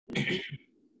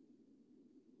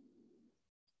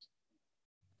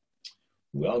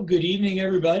Well, good evening,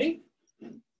 everybody.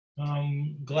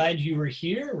 I'm glad you were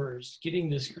here. We're getting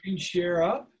the screen share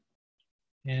up.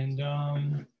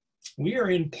 And we are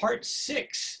in part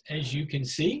 6, as you can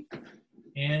see.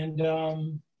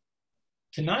 And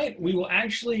tonight, we will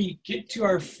actually get to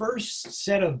our first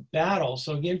set of battles.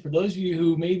 So again, for those of you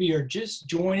who maybe are just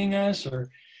joining us or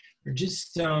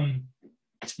just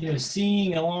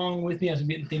seeing along with me as I'm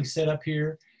getting things set up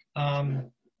here,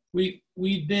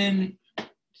 we've been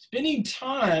spending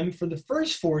time for the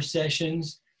first 4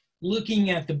 sessions looking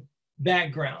at the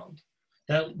background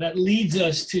that leads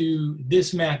us to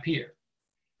this map here.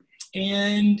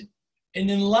 And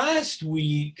then last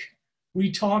week, we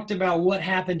talked about what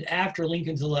happened after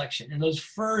Lincoln's election and those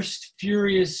first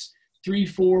furious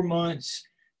 3-4 months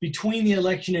between the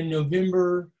election in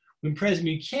November when President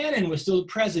Buchanan was still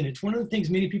president. It's one of the things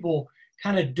many people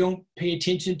kind of don't pay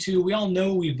attention to. We all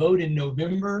know we vote in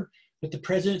November, but the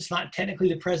president's not technically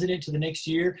the president to the next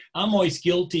year. I'm always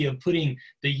guilty of putting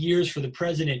the years for the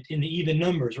president in the even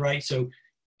numbers, right? So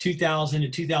 2000 to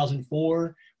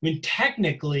 2004, when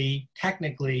technically,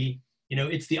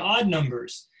 it's the odd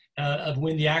numbers of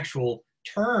when the actual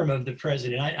term of the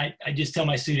president. I just tell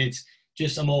my students,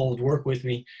 I'm old, work with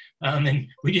me. And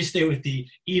we just stay with the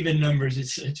even numbers.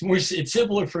 It's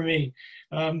simpler for me.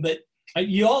 But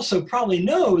you also probably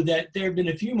know that there have been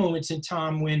a few moments in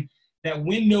time when that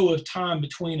window of time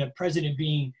between a president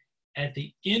being at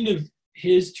the end of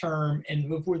his term and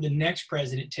before the next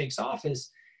president takes office,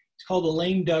 it's called the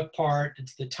lame duck part.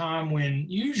 It's the time when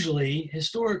usually,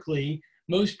 historically,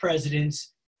 most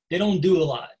presidents, they don't do a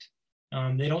lot.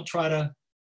 They don't try to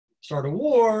start a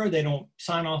war. They don't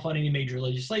sign off on any major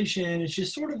legislation. It's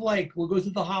just sort of like, we'll go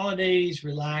through the holidays,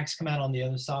 relax, come out on the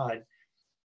other side.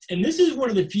 And this is one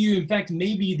of the few, in fact,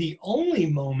 maybe the only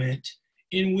moment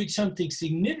in which something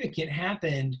significant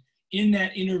happened in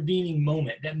that intervening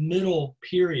moment, that middle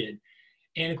period.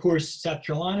 And of course, South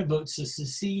Carolina votes to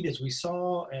secede, as we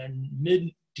saw in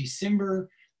mid-December.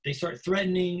 They start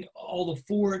threatening all the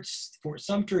forts. Fort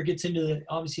Sumter gets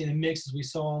obviously in the mix, as we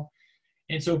saw.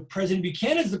 And so President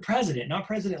Buchanan is the president, not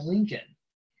President Lincoln.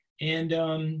 And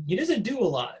he doesn't do a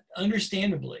lot,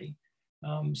 understandably.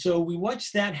 So we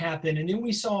watched that happen. And then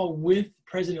we saw with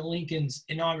President Lincoln's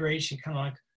inauguration, kind of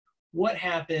like what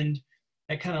happened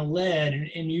that kind of led.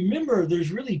 And you remember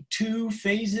there's really 2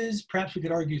 phases, perhaps we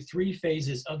could argue 3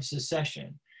 phases of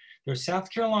secession. There's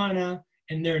South Carolina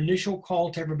and their initial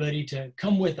call to everybody to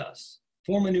come with us,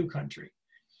 form a new country.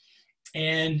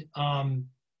 And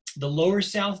the lower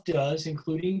South does,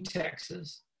 including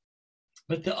Texas.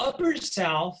 But the upper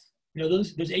South,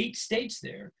 those 8 states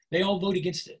there, they all vote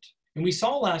against it. And we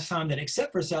saw last time that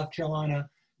except for South Carolina,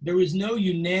 there was no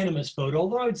unanimous vote,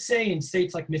 although I would say in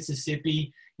states like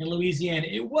Mississippi and Louisiana,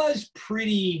 it was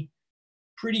pretty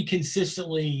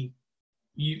consistently,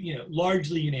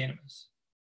 largely unanimous.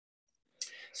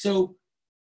 So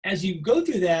as you go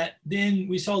through that, then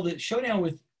we saw the showdown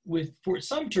with Fort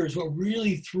Sumter is what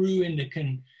really threw into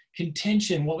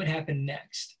contention what would happen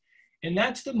next. And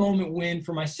that's the moment when,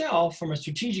 for myself, from a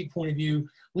strategic point of view,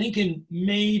 Lincoln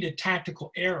made a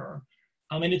tactical error.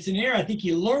 And it's an error I think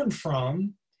he learned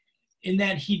from, in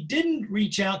that he didn't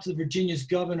reach out to Virginia's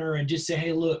governor and just say,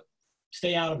 hey, look,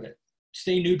 stay out of it,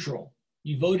 stay neutral.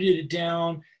 You voted it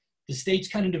down, the state's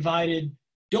kind of divided,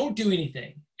 don't do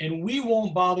anything, and we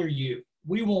won't bother you.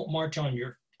 We won't march on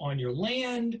your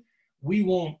land, we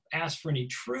won't ask for any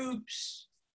troops.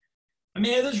 I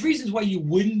mean, there's reasons why you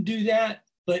wouldn't do that,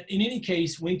 but in any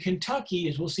case, when Kentucky,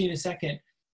 as we'll see in a second,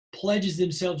 pledges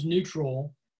themselves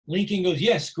neutral, Lincoln goes,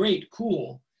 yes, great,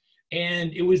 cool.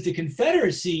 And it was the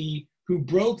Confederacy who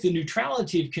broke the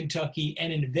neutrality of Kentucky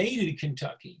and invaded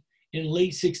Kentucky in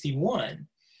late '61.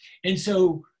 And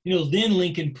so, then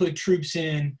Lincoln put troops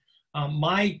in.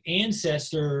 My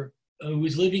ancestor, who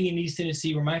was living in East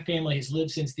Tennessee, where my family has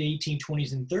lived since the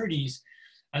 1820s and 30s,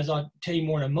 as I'll tell you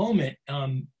more in a moment,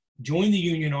 joined the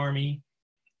Union Army,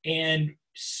 and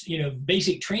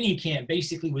basic training camp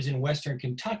basically was in Western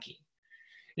Kentucky.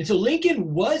 And so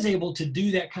Lincoln was able to do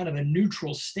that kind of a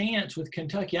neutral stance with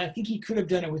Kentucky. I think he could have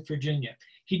done it with Virginia.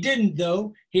 He didn't,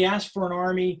 though. He asked for an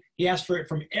army. He asked for it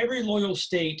from every loyal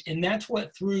state, and that's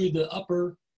what threw the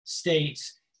upper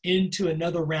states into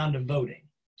another round of voting.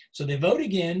 So they vote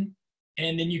again,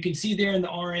 and then you can see there in the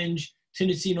orange,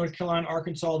 Tennessee, North Carolina,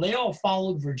 Arkansas, they all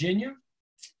followed Virginia.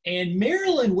 And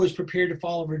Maryland was prepared to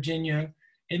follow Virginia,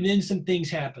 and then some things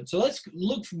happened. So let's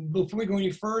look, before we go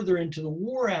any further into the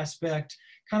war aspect,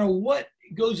 kind of what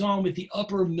goes on with the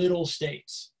upper middle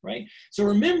states, right? So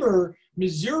remember,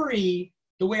 Missouri,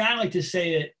 the way I like to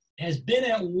say it, has been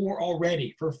at war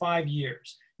already for 5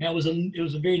 years. Now, it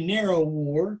was a very narrow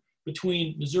war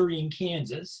between Missouri and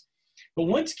Kansas. But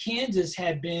once Kansas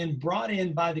had been brought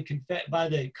in by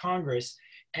the Congress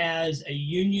as a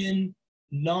Union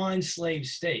non-slave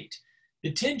state,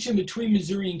 the tension between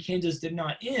Missouri and Kansas did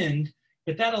not end,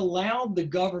 but that allowed the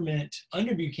government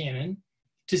under Buchanan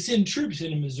to send troops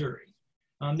into Missouri.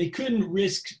 They couldn't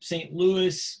risk St.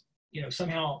 Louis,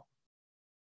 somehow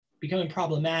becoming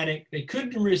problematic. They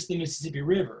couldn't risk the Mississippi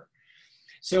River.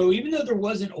 So even though there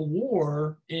wasn't a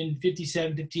war in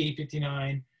 57, 58,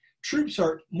 59,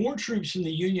 more troops from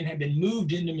the Union had been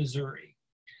moved into Missouri.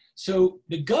 So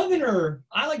the governor,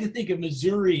 I like to think of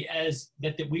Missouri as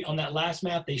on that last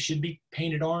map, they should be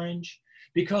painted orange,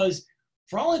 because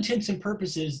for all intents and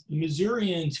purposes, the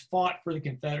Missourians fought for the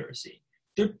Confederacy.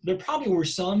 There probably were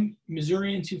some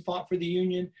Missourians who fought for the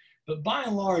Union, but by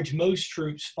and large, most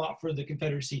troops fought for the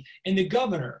Confederacy. And the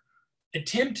governor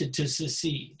attempted to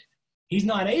secede. He's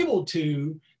not able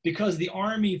to because the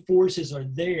Army forces are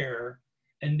there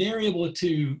and they're able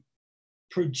to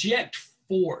project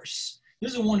force.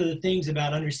 This is one of the things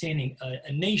about understanding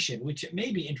a nation, which it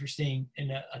may be interesting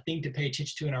and a thing to pay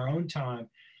attention to in our own time.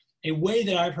 A way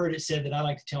that I've heard it said that I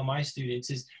like to tell my students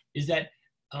is that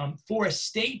for a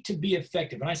state to be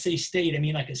effective, when I say state, I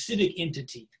mean like a civic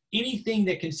entity, anything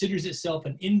that considers itself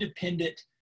an independent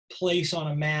place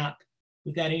on a map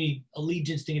without any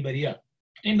allegiance to anybody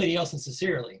else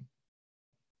necessarily,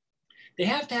 they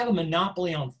have to have a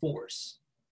monopoly on force.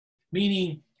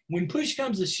 Meaning, when push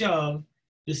comes to shove,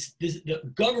 the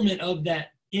government of that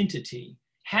entity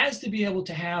has to be able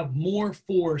to have more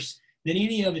force than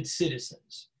any of its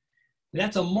citizens.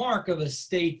 That's a mark of a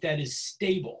state that is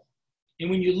stable. And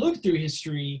when you look through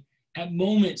history at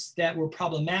moments that were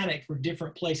problematic for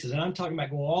different places, and I'm talking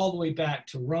about going all the way back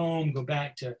to Rome, go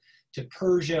back to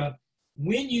Persia,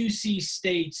 when you see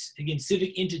states, again,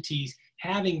 civic entities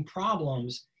having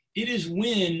problems, it is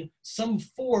when some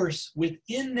force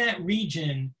within that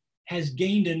region has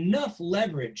gained enough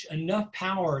leverage, enough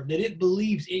power that it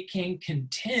believes it can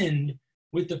contend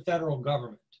with the federal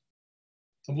government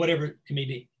of whatever it may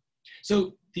be.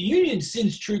 So the Union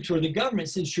sends troops, or the government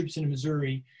sends troops into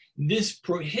Missouri. This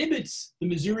prohibits the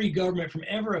Missouri government from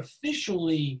ever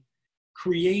officially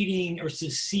creating or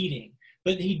seceding.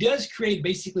 But he does create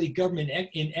basically government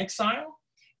in exile.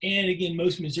 And again,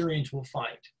 most Missourians will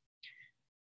fight.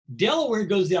 Delaware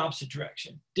goes the opposite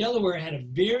direction. Delaware had a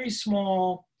very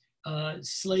small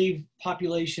slave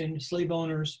population, slave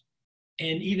owners,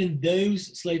 and even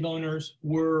those slave owners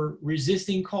were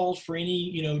resisting calls for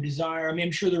any, desire. I mean,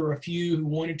 I'm sure there were a few who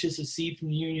wanted to secede from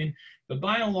the Union, but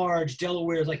by and large,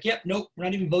 Delaware is like, yep, nope, we're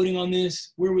not even voting on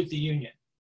this. We're with the Union.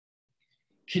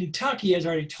 Kentucky, as I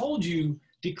already told you,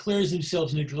 declares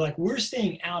themselves neutral, like we're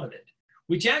staying out of it,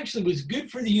 which actually was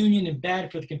good for the Union and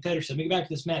bad for the Confederacy. Let me go back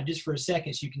to this map just for a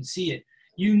second so you can see it.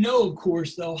 Of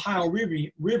course, the Ohio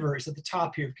River is at the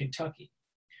top here of Kentucky.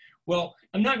 Well,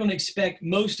 I'm not going to expect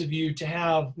most of you to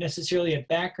have necessarily a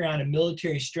background in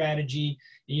military strategy,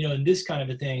 and this kind of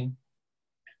a thing.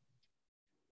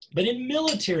 But in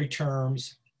military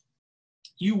terms,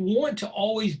 you want to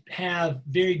always have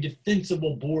very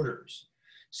defensible borders.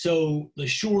 So the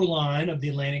shoreline of the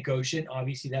Atlantic Ocean,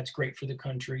 obviously that's great for the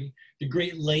country. The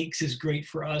Great Lakes is great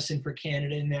for us and for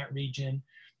Canada in that region.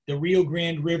 The Rio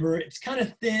Grande River, it's kind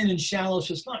of thin and shallow,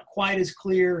 so it's not quite as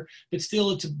clear, but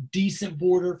still it's a decent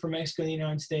border for Mexico and the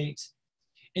United States.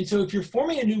 And so if you're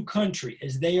forming a new country,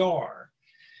 as they are,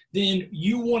 then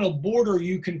you want a border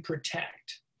you can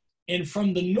protect. And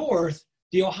from the north,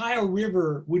 the Ohio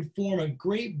River would form a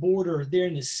great border there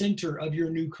in the center of your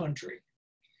new country.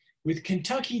 With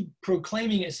Kentucky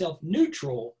proclaiming itself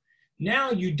neutral,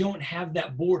 now you don't have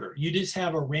that border. You just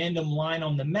have a random line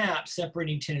on the map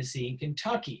separating Tennessee and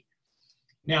Kentucky.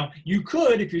 Now, you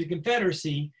could, if you're the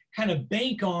Confederacy, kind of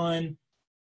bank on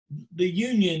the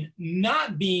Union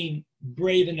not being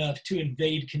brave enough to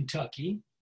invade Kentucky.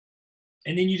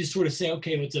 And then you just sort of say,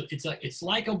 okay, well, it's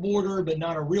like a border, but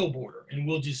not a real border. And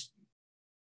we'll just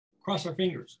cross our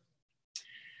fingers.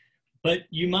 But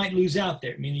you might lose out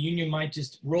there. I mean, the Union might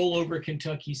just roll over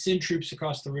Kentucky, send troops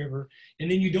across the river, and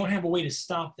then you don't have a way to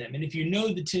stop them. And if you know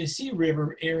the Tennessee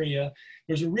River area,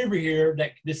 there's a river here,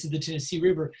 this is the Tennessee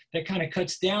River, that kind of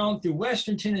cuts down through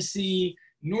western Tennessee,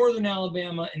 northern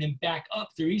Alabama, and then back up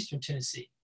through eastern Tennessee.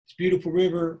 It's a beautiful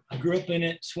river. I grew up in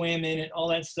it, swam in it, all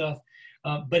that stuff.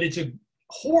 But it's a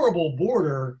horrible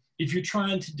border if you're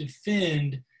trying to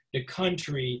defend the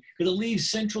country, because it leaves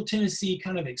central Tennessee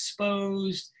kind of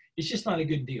exposed. It's just not a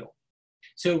good deal.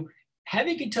 So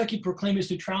having Kentucky proclaim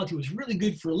its neutrality was really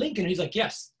good for Lincoln. He's like,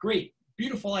 yes, great,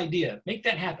 beautiful idea. Make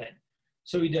that happen.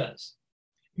 So he does.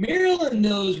 Maryland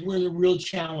knows where the real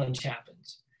challenge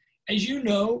happens. As you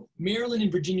know, Maryland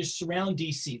and Virginia surround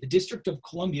DC. The District of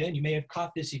Columbia, and you may have caught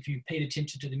this if you paid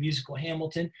attention to the musical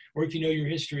Hamilton, or if you know your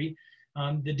history,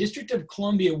 the District of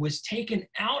Columbia was taken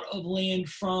out of land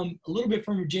from a little bit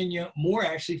from Virginia, more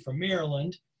actually from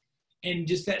Maryland, and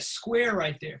just that square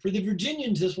right there. For the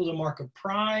Virginians, this was a mark of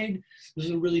pride. This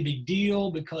was a really big deal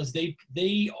because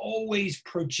they always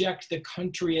project the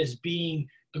country as being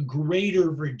a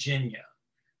greater Virginia.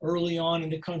 Early on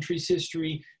in the country's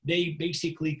history, they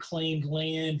basically claimed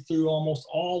land through almost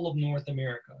all of North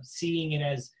America, seeing it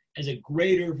as a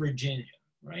greater Virginia,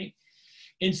 right?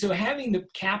 And so having the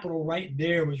capital right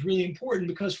there was really important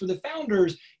because for the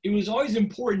founders, it was always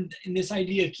important in this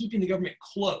idea of keeping the government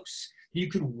close. You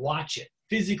could watch it,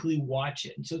 physically watch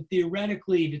it. And so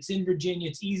theoretically, if it's in Virginia,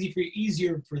 it's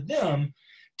easier for them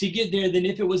to get there than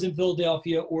if it was in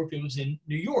Philadelphia or if it was in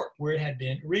New York, where it had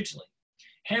been originally.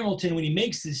 Hamilton, when he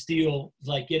makes this deal, is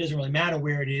like, it doesn't really matter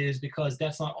where it is because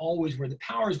that's not always where the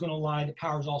power is going to lie. The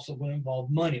power is also going to involve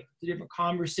money. It's a different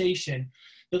conversation.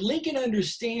 But Lincoln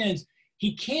understands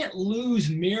he can't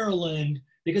lose Maryland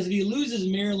because if he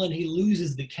loses Maryland, he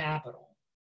loses the capital.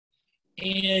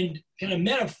 And kind of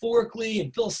metaphorically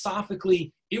and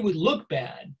philosophically, it would look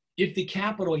bad if the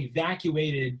capital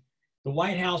evacuated. The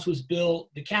White House was built.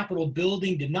 The Capitol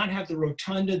building did not have the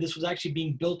rotunda. This was actually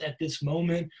being built at this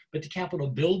moment, but the Capitol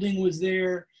building was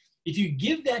there. If you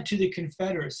give that to the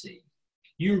Confederacy,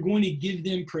 you're going to give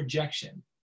them projection.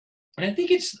 And I think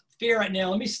it's fair right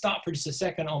now. Let me stop for just a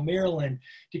second on Maryland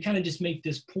to kind of just make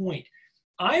this point.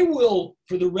 I will,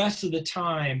 for the rest of the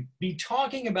time, be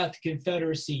talking about the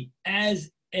Confederacy as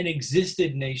an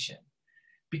existed nation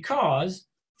because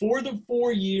for the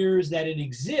 4 years that it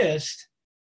exists,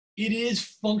 it is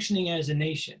functioning as a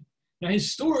nation. Now,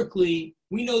 historically,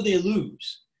 we know they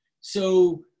lose.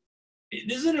 So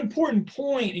this is an important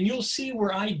point, and you'll see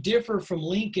where I differ from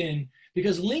Lincoln,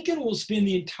 because Lincoln will spend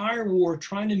the entire war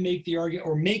trying to make the argument,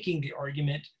 or making the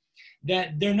argument,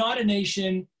 that they're not a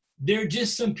nation, they're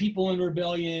just some people in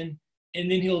rebellion,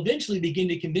 and then he'll eventually begin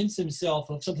to convince himself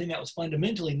of something that was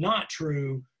fundamentally not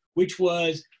true, which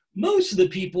was most of the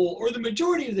people, or the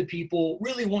majority of the people,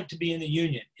 really want to be in the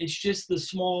Union. It's just the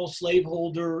small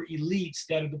slaveholder elites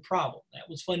that are the problem. That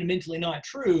was fundamentally not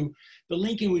true, but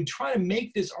Lincoln would try to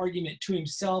make this argument to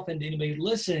himself and to anybody who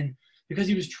listened, because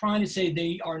he was trying to say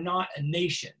they are not a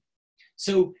nation.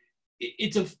 So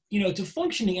it's a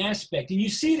functioning aspect, and you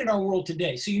see it in our world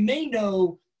today. So you may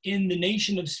know in the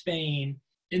nation of Spain,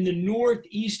 in the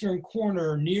northeastern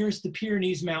corner nearest the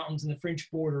Pyrenees Mountains and the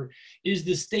French border, is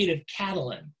the state of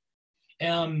Catalan.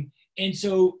 And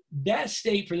so that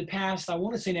state for the past, I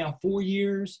want to say now 4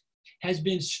 years, has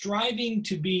been striving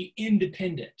to be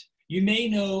independent. You may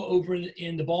know over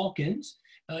in the Balkans,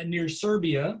 near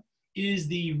Serbia, is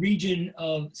the region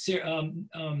of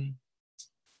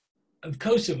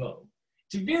Kosovo.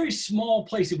 It's a very small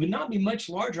place. It would not be much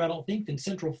larger, I don't think, than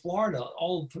Central Florida,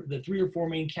 all of the 3 or 4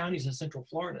 main counties in Central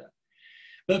Florida.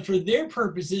 But for their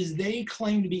purposes, they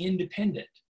claim to be independent.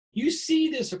 You see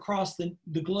this across the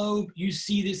globe. You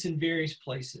see this in various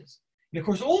places. And of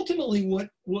course, ultimately,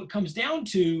 what comes down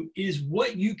to is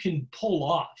what you can pull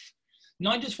off,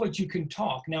 not just what you can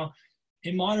talk. Now,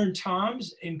 in modern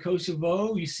times, in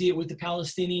Kosovo, you see it with the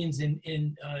Palestinians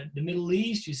in the Middle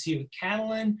East. You see it with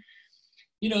Catalan.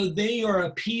 You know, they are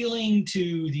appealing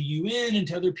to the UN and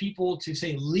to other people to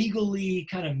say legally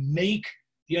kind of make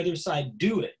the other side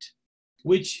do it,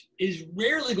 which is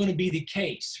rarely going to be the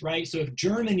case, right? So if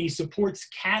Germany supports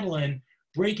Catalan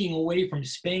breaking away from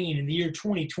Spain in the year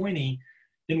 2020,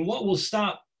 then what will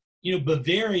stop,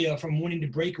 Bavaria from wanting to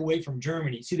break away from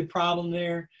Germany? See the problem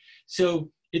there?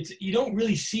 So you don't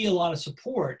really see a lot of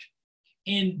support.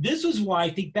 And this was why,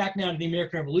 I think back now to the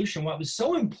American Revolution, why it was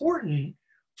so important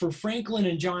for Franklin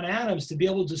and John Adams to be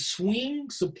able to swing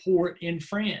support in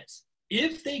France.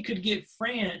 If they could get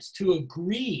France to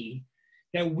agree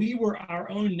that we were our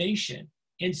own nation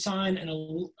and sign an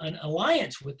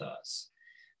alliance with us,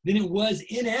 then it was,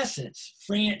 in essence,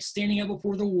 France standing up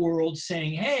before the world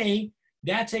saying, hey,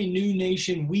 that's a new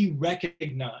nation we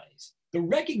recognize. The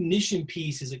recognition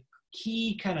piece is a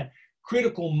key kind of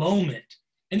critical moment.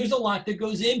 And there's a lot that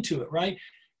goes into it, right?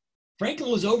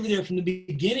 Franklin was over there from the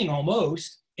beginning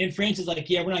almost, and France is like,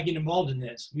 yeah, we're not getting involved in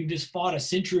this. We've just fought a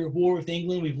century of war with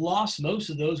England. We've lost most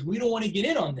of those. We don't want to get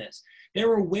in on this. They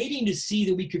were waiting to see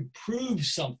that we could prove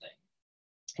something.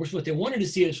 Of course, what they wanted to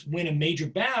see is win a major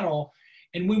battle.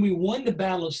 And when we won the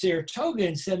Battle of Saratoga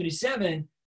in 77,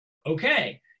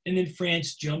 okay. And then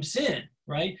France jumps in,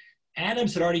 right?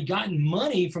 Adams had already gotten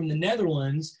money from the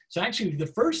Netherlands. So actually the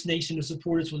first nation to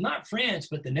support us was not France,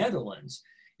 but the Netherlands.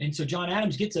 And so John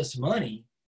Adams gets us money.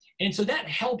 And so that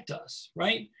helped us,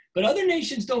 right? But other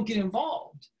nations don't get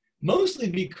involved, mostly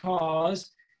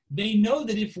because they know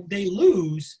that if they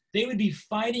lose, they would be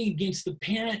fighting against the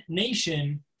parent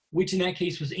nation, which in that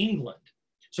case was England.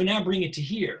 So now bring it to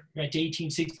here, right, to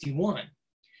 1861.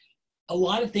 A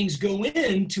lot of things go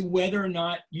into whether or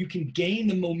not you can gain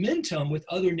the momentum with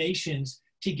other nations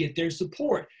to get their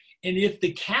support. And if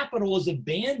the capital is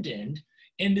abandoned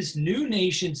and this new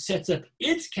nation sets up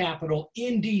its capital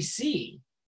in DC,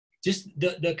 just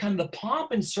the kind of the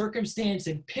pomp and circumstance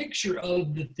and picture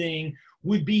of the thing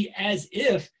would be as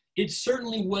if it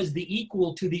certainly was the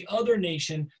equal to the other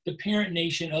nation, the parent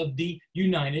nation of the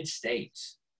United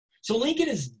States. So Lincoln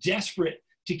is desperate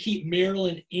to keep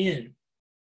Maryland in.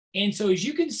 And so as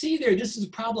you can see there, this is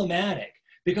problematic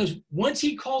because once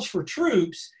he calls for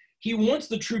troops, he wants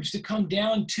the troops to come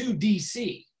down to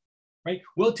DC, right?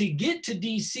 Well, to get to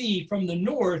DC from the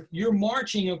north, you're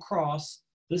marching across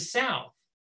the south.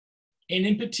 And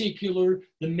in particular,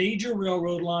 the major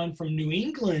railroad line from New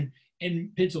England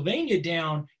and Pennsylvania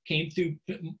down came through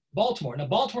Baltimore. Now,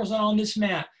 Baltimore's not on this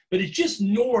map, but it's just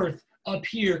north up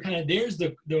here, kind of there's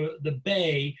the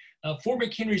bay. Fort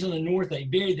McHenry's on the north. They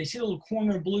see the little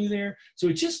corner of blue there. So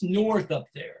it's just north up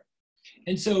there.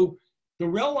 And so the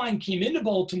rail line came into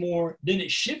Baltimore, then it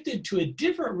shifted to a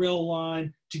different rail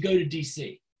line to go to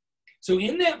DC. So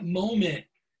in that moment,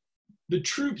 the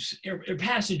troops or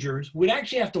passengers would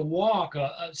actually have to walk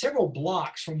several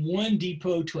blocks from one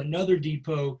depot to another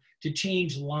depot to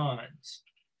change lines.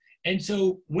 And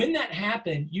so when that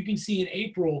happened, you can see in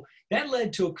April, that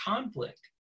led to a conflict.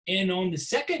 And on the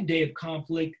second day of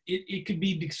conflict, it could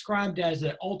be described as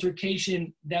an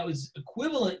altercation that was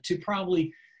equivalent to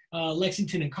probably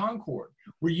Lexington and Concord,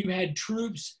 where you had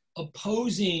troops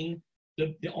opposing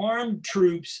the armed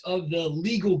troops of the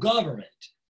legal government.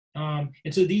 And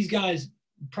so these guys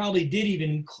probably did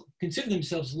even consider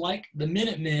themselves like the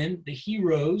Minutemen, the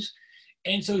heroes.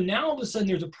 And so now all of a sudden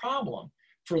there's a problem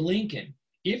for Lincoln.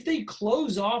 If they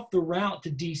close off the route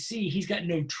to DC, he's got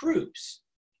no troops.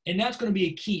 And that's going to be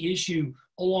a key issue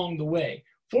along the way.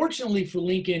 Fortunately for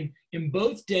Lincoln, in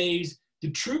both days,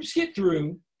 the troops get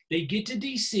through, they get to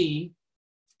DC,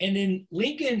 and then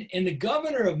Lincoln and the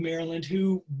governor of Maryland,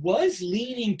 who was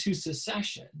leaning to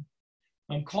secession,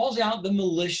 calls out the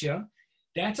militia.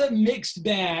 That's a mixed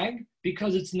bag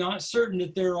because it's not certain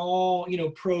that they're all,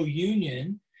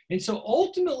 pro-union. And so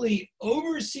ultimately,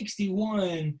 over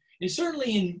 61, and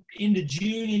certainly into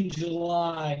June and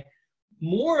July,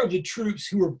 more of the troops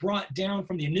who were brought down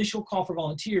from the initial call for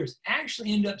volunteers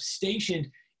actually end up stationed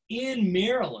in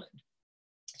Maryland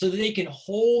so that they can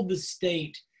hold the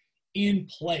state in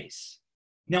place.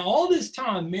 Now, all this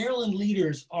time, Maryland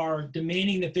leaders are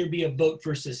demanding that there be a vote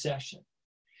for secession.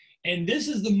 And this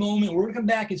is the moment, we're going to come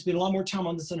back and spend a lot more time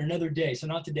on this on another day, so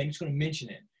not today, I'm just going to mention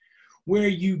it, where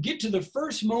you get to the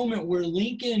first moment where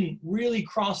Lincoln really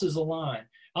crosses a line.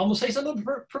 I'm going to say something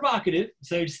provocative,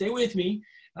 so stay with me.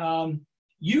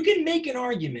 You can make an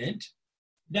argument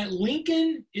that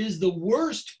Lincoln is the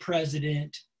worst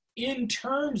president in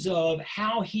terms of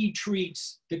how he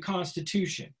treats the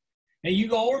Constitution. Now,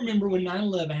 you all remember when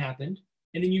 9/11 happened,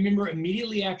 and then you remember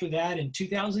immediately after that in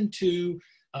 2002,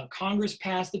 Congress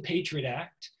passed the Patriot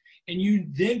Act, and you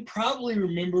then probably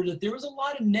remember that there was a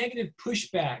lot of negative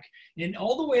pushback. And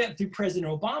all the way up through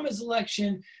President Obama's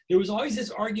election, there was always this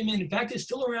argument. In fact, it's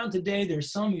still around today.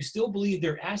 There's some who still believe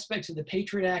there are aspects of the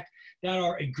Patriot Act that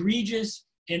are egregious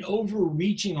and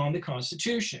overreaching on the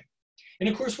Constitution. And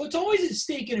of course, what's always at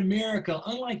stake in America,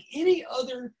 unlike any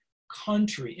other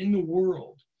country in the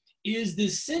world, is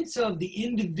this sense of the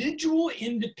individual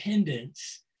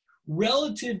independence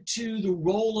relative to the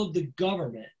role of the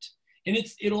government. And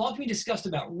it'll often be discussed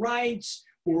about rights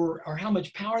or how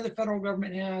much power the federal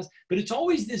government has, but it's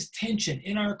always this tension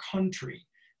in our country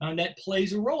that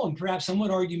plays a role. And perhaps some would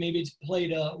argue maybe it's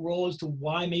played a role as to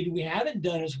why maybe we haven't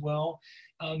done as well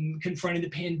confronting the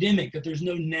pandemic, that there's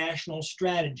no national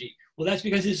strategy. Well, that's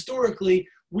because historically,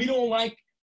 we don't like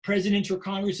presidents or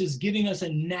Congresses giving us a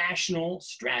national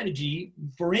strategy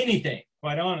for anything,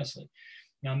 quite honestly.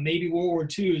 Now, maybe World War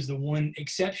II is the one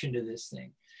exception to this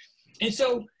thing. And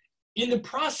so in the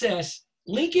process,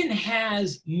 Lincoln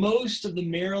has most of the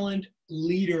Maryland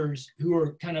leaders who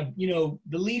are kind of, the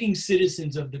leading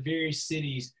citizens of the various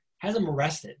cities, has them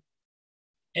arrested.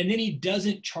 And then he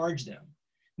doesn't charge them.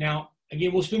 Now,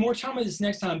 again, we'll spend more time on this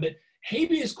next time, but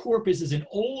habeas corpus is an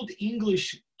old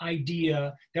English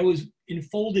idea that was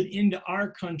enfolded into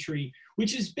our country,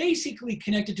 which is basically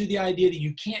connected to the idea that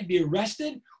you can't be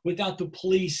arrested without the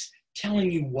police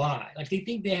telling you why. Like they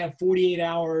think they have 48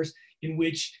 hours. in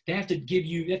which they have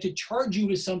to charge you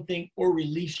with something or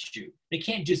release you. They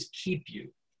can't just keep you.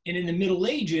 And in the Middle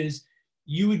Ages,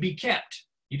 you would be kept.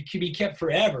 You could be kept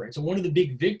forever. And so one of the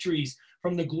big victories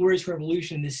from the Glorious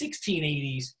Revolution in the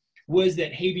 1680s was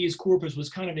that habeas corpus was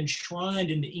kind of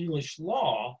enshrined in the English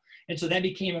law. And so that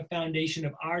became a foundation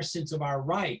of our sense of our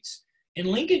rights. And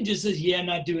Lincoln just says, yeah, I'm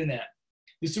not doing that.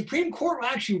 The Supreme Court will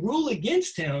actually rule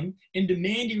against him and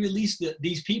demand he release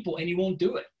these people, and he won't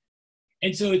do it.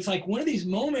 And so it's like one of these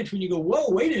moments when you go, whoa,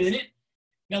 wait a minute.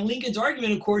 Now, Lincoln's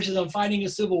argument, of course, is I'm fighting a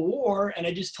civil war, and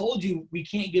I just told you we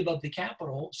can't give up the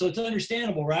capital. So it's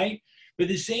understandable, right? But at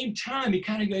the same time, you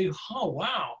kind of go, oh,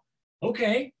 wow,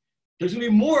 okay, there's going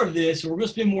to be more of this, and we're going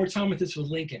to spend more time with this with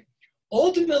Lincoln.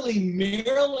 Ultimately,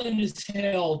 Maryland is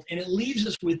held, and it leaves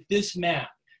us with this map.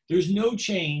 There's no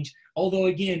change, although,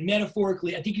 again,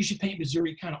 metaphorically, I think you should paint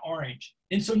Missouri kind of orange.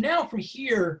 And so now from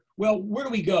here, well, where do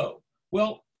we go?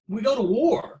 Well, we go to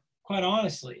war, quite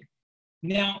honestly.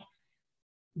 Now,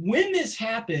 when this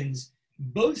happens,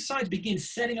 both sides begin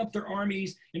setting up their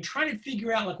armies and trying to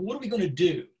figure out, like, what are we going to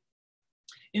do?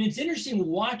 And it's interesting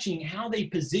watching how they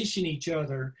position each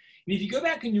other. And if you go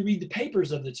back and you read the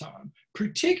papers of the time,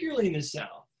 particularly in the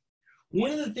South,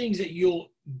 one of the things that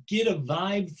you'll get a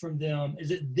vibe from them is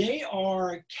that they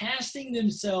are casting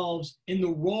themselves in the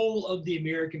role of the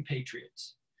American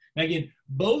patriots. Now, again,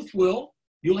 both will.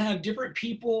 You'll have different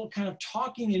people kind of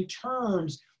talking in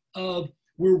terms of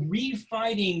we're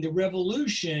refighting the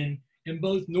revolution, and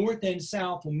both North and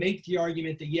South will make the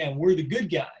argument that, yeah, we're the good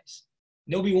guys.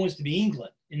 Nobody wants to be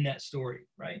England in that story,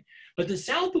 right? But the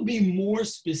South will be more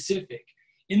specific.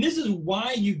 And this is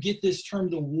why you get this term,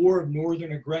 the War of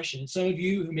Northern Aggression. Some of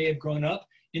you who may have grown up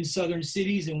in Southern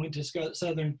cities and went to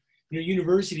Southern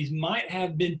universities might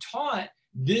have been taught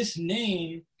this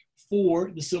name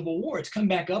for the Civil War. It's come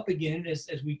back up again as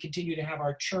we continue to have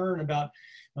our churn about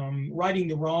righting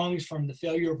the wrongs from the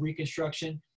failure of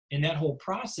Reconstruction and that whole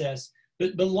process.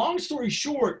 But long story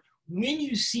short, when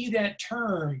you see that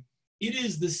term, it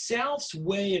is the South's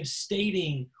way of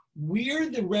stating we're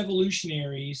the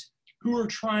revolutionaries who are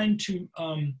trying to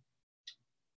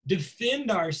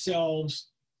defend ourselves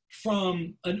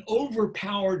from an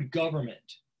overpowered government,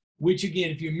 which again,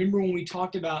 if you remember when we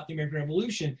talked about the American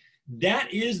Revolution,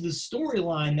 that is the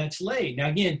storyline that's laid. Now,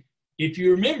 again, if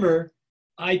you remember,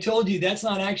 I told you that's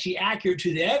not actually accurate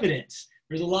to the evidence.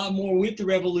 There's a lot more with the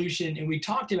revolution, and we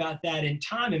talked about that in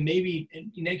time, and maybe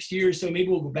next year or so, maybe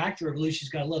we'll go back to the revolution.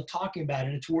 I love talking about it,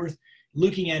 and it's worth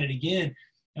looking at it again.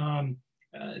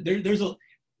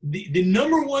 The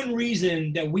number one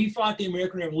reason that we fought the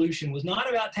American Revolution was not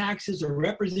about taxes or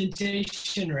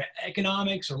representation or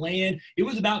economics or land. It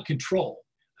was about control.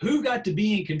 Who got to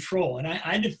be in control? And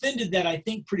I defended that, I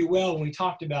think, pretty well when we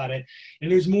talked about it. And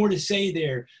there's more to say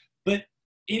there. But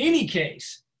in any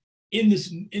case, in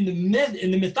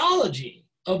the mythology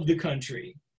of the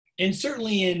country, and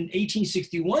certainly in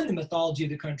 1861, the mythology of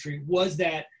the country was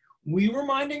that we were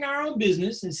minding our own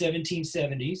business in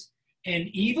 1770s, and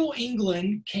evil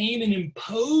England came and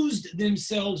imposed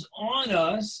themselves on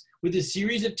us with a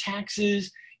series of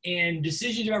taxes and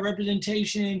decisions about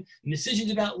representation and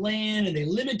decisions about land, and they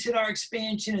limited our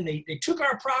expansion, and they took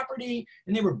our property,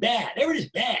 and they were bad. They were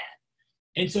just bad.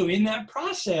 And so in that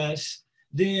process,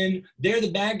 then they're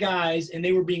the bad guys, and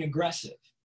they were being aggressive.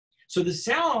 So the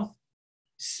South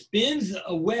spins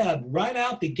a web right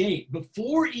out the gate.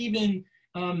 Before even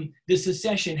the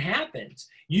secession happens,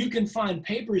 you can find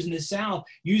papers in the South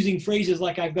using phrases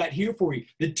like I've got here for you.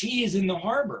 The tea is in the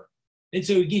harbor. And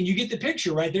so again, you get the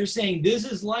picture, right? They're saying this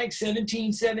is like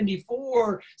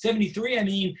 1774, 73. I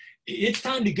mean, it's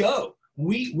time to go.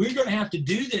 We're going to have to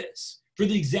do this for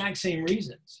the exact same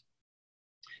reasons.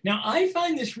 Now, I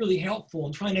find this really helpful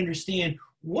in trying to understand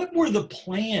what were the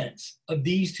plans of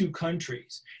these two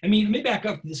countries. I mean, let me back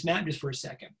up to this map just for a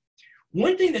second.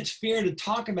 One thing that's fair to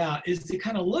talk about is to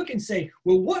kind of look and say,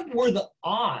 well, what were the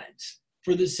odds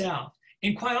for the South?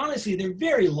 And quite honestly, they're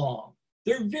very long.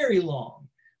 They're very long.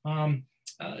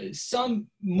 Some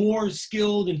more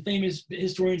skilled and famous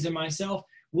historians than myself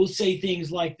will say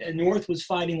things like the North was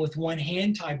fighting with one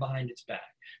hand tied behind its back.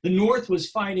 The North was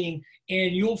fighting,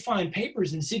 and you'll find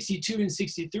papers in 62 and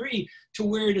 63 to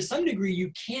where to some degree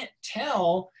you can't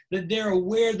tell that they're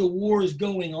aware the war is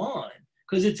going on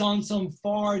because it's on some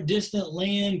far distant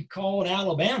land called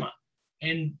Alabama.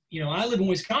 And, you know, I live in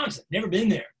Wisconsin, never been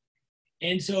there.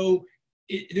 And so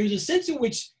there's a sense in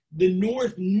which the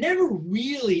North never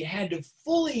really had to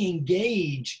fully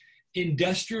engage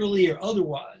industrially or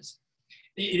otherwise.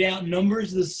 It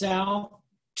outnumbers the South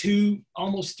to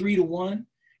almost 3-to-1.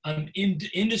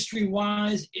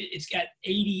 Industry-wise, it's got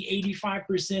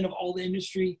 85% of all the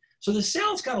industry. So the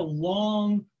South's got a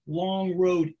long, long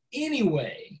road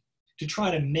anyway to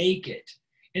try to make it.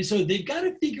 And so they've got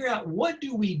to figure out, what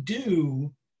do we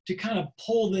do to kind of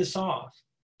pull this off?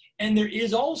 And there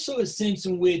is also a sense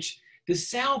in which the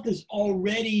South is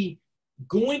already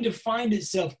going to find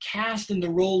itself cast in the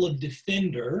role of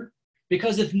defender,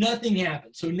 because if nothing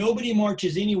happens, so nobody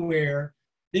marches anywhere,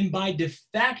 then by de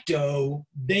facto,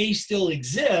 they still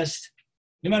exist,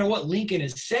 no matter what Lincoln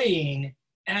is saying,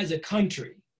 as a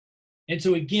country. And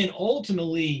so again,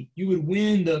 ultimately, you would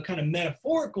win the kind of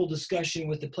metaphorical discussion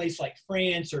with a place like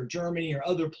France or Germany or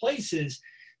other places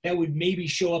that would maybe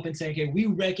show up and say, okay, we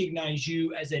recognize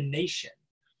you as a nation.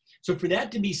 So for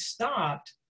that to be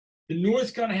stopped, the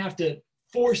North's going to have to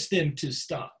force them to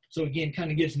stop. So again,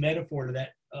 kind of gives metaphor to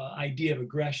that idea of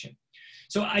aggression.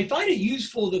 So I find it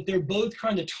useful that they're both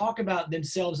trying to talk about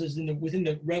themselves as within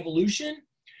the revolution,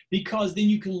 because then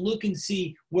you can look and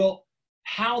see, well,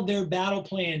 how their battle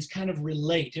plans kind of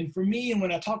relate. And for me, and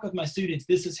when I talk with my students,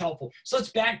 this is helpful. So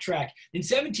let's backtrack. In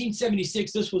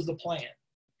 1776, this was the plan.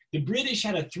 The British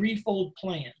had a threefold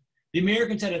plan. The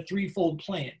Americans had a threefold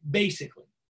plan, basically.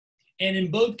 And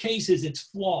in both cases, it's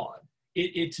flawed.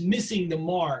 It's missing the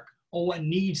mark on what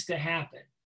needs to happen.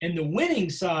 And the winning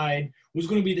side was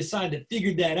going to be the side that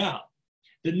figured that out.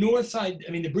 The North side,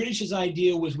 I mean, the British's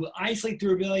idea was, we'll isolate the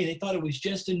rebellion. They thought it was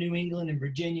just in New England and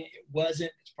Virginia. It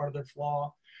wasn't. It's part of their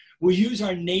flaw. We'll use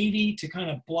our Navy to kind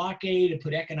of blockade and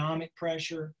put economic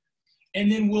pressure.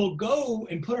 And then we'll go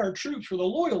and put our troops where the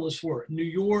loyalists were, New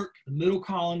York, the Middle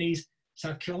Colonies,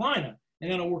 South Carolina,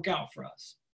 and that'll work out for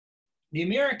us. The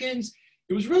Americans,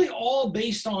 it was really all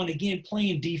based on, again,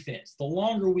 playing defense. The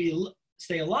longer we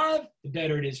stay alive, the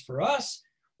better it is for us.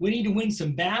 We need to win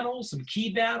some battles, some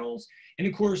key battles. And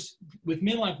of course, with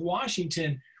men like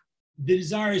Washington, the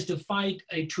desire is to fight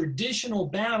a traditional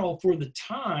battle for the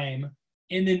time,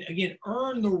 and then again,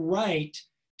 earn the right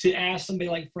to ask somebody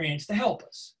like France to help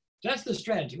us. That's the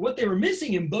strategy. What they were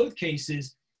missing in both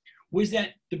cases was that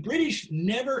the British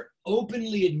never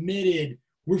openly admitted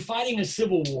we're fighting a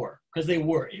civil war, because they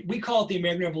were. We call it the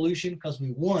American Revolution because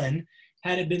we won.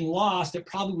 Had it been lost, it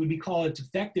probably would be called its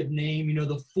effective name, you know,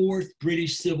 the Fourth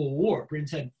British Civil War.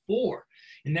 Britain's had 4,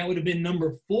 and that would have been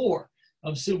number 4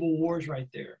 of civil wars right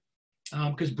there,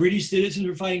 because British citizens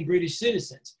were fighting British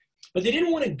citizens. But they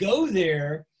didn't want to go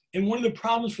there, and one of the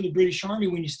problems for the British Army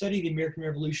when you study the American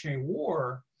Revolutionary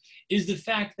War is the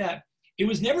fact that it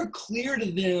was never clear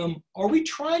to them, are we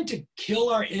trying to kill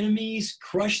our enemies,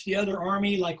 crush the other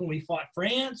army like when we fought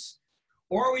France,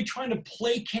 or are we trying to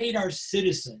placate our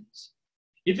citizens?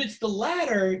 If it's the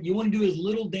latter, you want to do as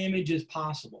little damage as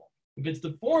possible. If it's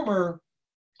the former,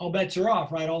 all bets are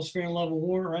off, right? All's fair in love and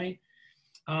war, right?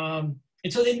 And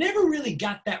so they never really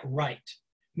got that right.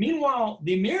 Meanwhile,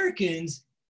 the Americans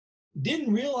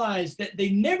didn't realize that they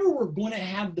never were going to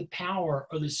have the power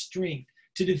or the strength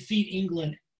to defeat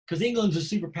England, because England's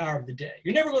a superpower of the day.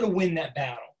 You're never going to win that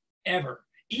battle, ever.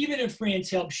 Even if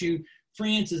France helps you,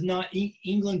 France is not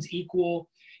England's equal.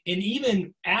 And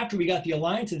even after we got the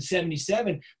alliance in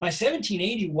 77, by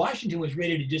 1780, Washington was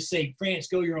ready to just say, France,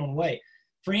 go your own way.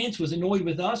 France was annoyed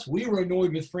with us. We were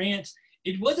annoyed with France.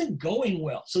 It wasn't going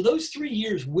well. So those 3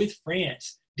 years with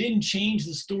France didn't change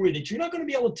the story that you're not going to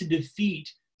be able to defeat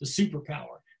the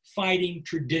superpower fighting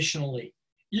traditionally.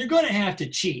 You're going to have to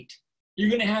cheat. You're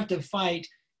going to have to fight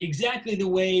exactly the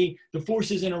way the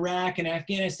forces in Iraq and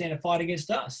Afghanistan have fought against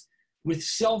us, with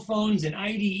cell phones and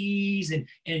IDEs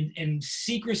and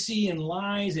secrecy and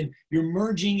lies, and you're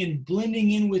merging and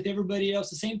blending in with everybody else.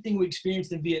 The same thing we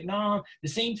experienced in Vietnam, the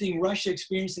same thing Russia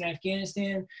experienced in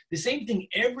Afghanistan, the same thing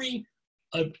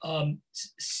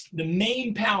the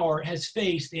main power has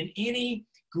faced in any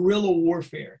guerrilla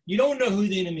warfare. You don't know who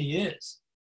the enemy is.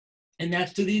 And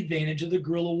that's to the advantage of the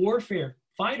guerrilla warfare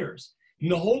fighters.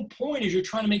 And the whole point is you're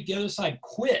trying to make the other side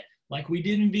quit, like we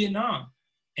did in Vietnam.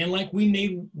 And like we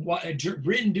made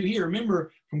Britain do here.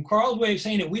 Remember, from Carl's way of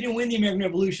saying it, we didn't win the American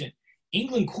Revolution.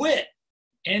 England quit,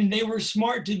 and they were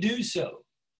smart to do so.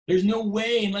 There's no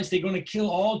way, unless they're going to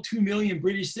kill all 2 million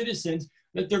British citizens,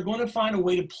 that they're going to find a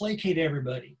way to placate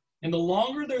everybody. And the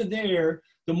longer they're there,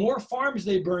 the more farms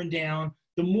they burn down,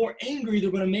 the more angry they're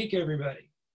going to make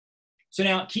everybody. So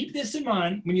now keep this in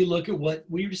mind when you look at what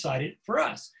we decided for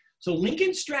us. So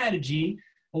Lincoln's strategy,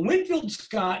 Winfield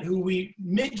Scott, who we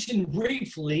mentioned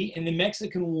briefly in the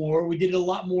Mexican War, we did a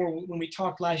lot more when we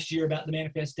talked last year about the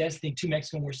Manifest Destiny 2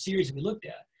 Mexican War series that we looked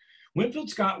at. Winfield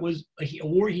Scott was a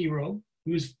war hero.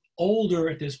 He was older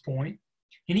at this point,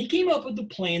 and he came up with a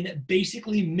plan that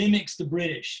basically mimics the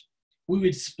British. We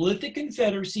would split the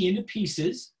Confederacy into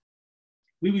pieces.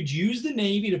 We would use the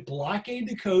Navy to blockade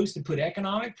the coast and put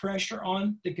economic pressure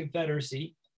on the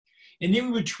Confederacy. And then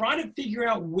we would try to figure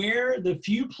out where the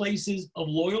few places of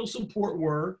loyal support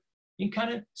were and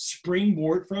kind of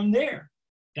springboard from there.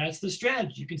 That's the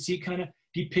strategy. You can see it kind of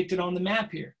depicted on the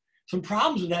map here. Some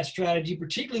problems with that strategy,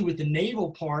 particularly with the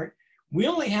naval part, we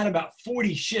only had about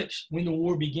 40 ships when the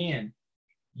war began.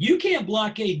 You can't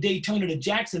blockade Daytona to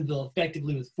Jacksonville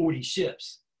effectively with 40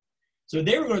 ships. So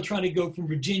they were going to try to go from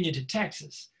Virginia to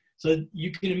Texas. So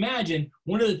you can imagine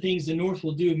one of the things the North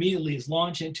will do immediately is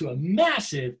launch into a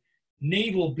massive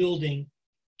naval building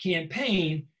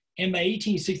campaign. And by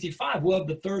 1865, we'll have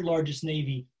the third largest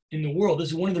navy in the world. This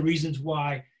is one of the reasons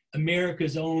why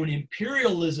America's own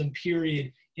imperialism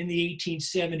period in the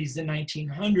 1870s and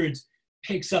 1900s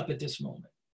picks up at this moment.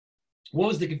 What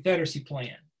was the Confederacy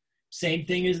plan? Same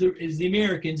thing as the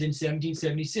Americans in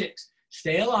 1776.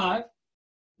 Stay alive,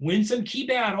 win some key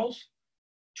battles,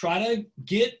 try to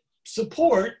get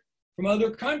support from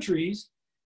other countries.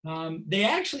 They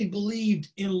actually believed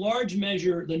in large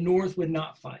measure the North would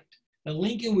not fight. Now,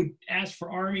 Lincoln would ask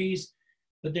for armies,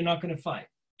 but they're not going to fight.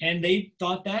 And they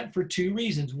thought that for two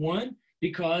reasons. One,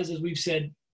 because as we've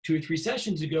said 2 or 3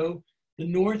 sessions ago, the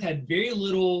North had very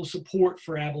little support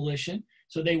for abolition.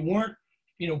 So they weren't,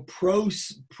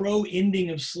 pro ending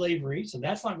of slavery. So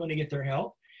that's not going to get their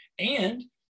help. And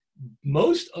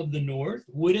most of the North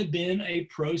would have been a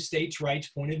pro states' rights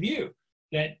point of view,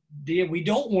 that we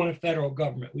don't want a federal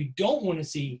government. We don't want to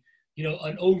see,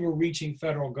 an overreaching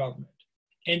federal government.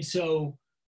 And so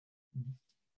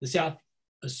the South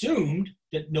assumed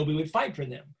that nobody would fight for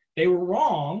them. They were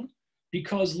wrong,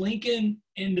 because Lincoln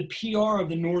and the PR of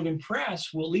the Northern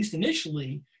press will, at least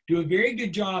initially, do a very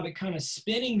good job at kind of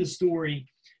spinning the story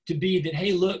to be that,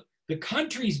 hey, look, the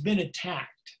country's been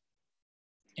attacked.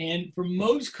 And for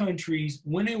most countries,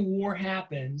 when a war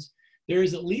happens, there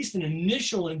is at least an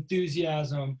initial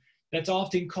enthusiasm that's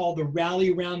often called the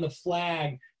rally around the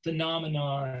flag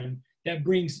phenomenon that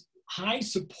brings high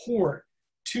support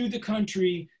to the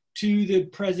country, to the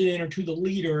president, or to the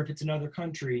leader if it's another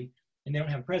country and they don't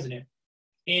have a president,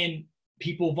 and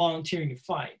people volunteering to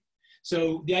fight.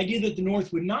 So the idea that the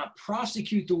North would not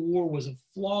prosecute the war was a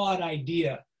flawed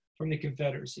idea from the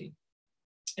Confederacy.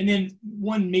 And then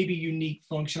one maybe unique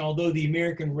function, although the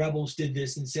American rebels did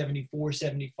this in 74,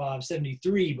 75,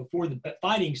 73, before the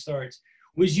fighting starts,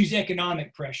 was use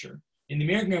economic pressure. In the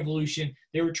American Revolution,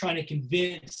 they were trying to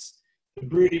convince the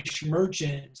British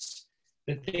merchants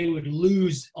that they would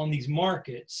lose on these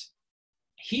markets.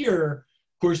 Here,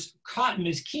 of course, cotton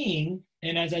is king.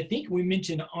 And as I think we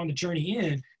mentioned on the journey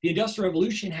in, the Industrial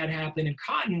Revolution had happened, and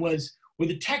cotton was, with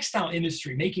the textile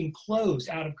industry, making clothes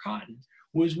out of cotton,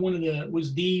 was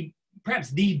perhaps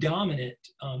the dominant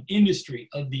industry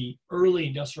of the early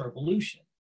Industrial Revolution.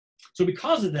 So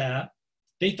because of that,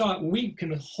 they thought, we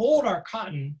can hold our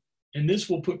cotton, and this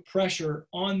will put pressure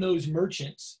on those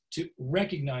merchants to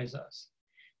recognize us.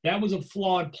 That was a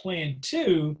flawed plan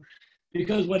too,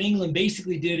 because what England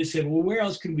basically did is said, well, where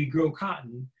else could we grow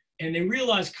cotton? And they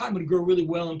realized cotton would grow really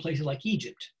well in places like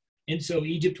Egypt. And so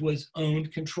Egypt was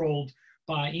owned, controlled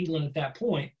by England at that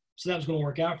point. So that was going to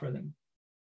work out for them.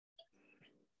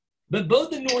 But both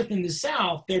the North and the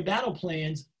South, their battle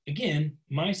plans, again,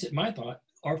 my thought,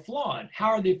 are flawed.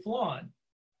 How are they flawed?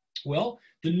 Well,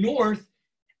 the North,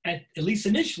 at least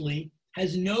initially,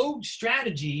 has no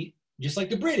strategy, just like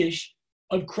the British,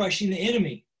 of crushing the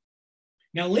enemy.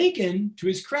 Now, Lincoln, to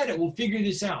his credit, will figure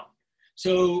this out.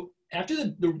 So after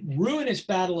the ruinous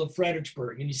Battle of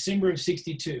Fredericksburg in December of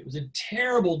 '62, it was a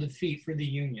terrible defeat for the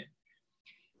Union.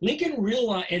 Lincoln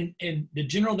realized, and the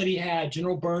general that he had,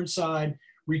 General Burnside,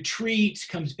 retreats,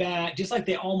 comes back, just like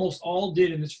they almost all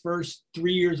did in his first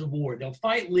 3 years of war. They'll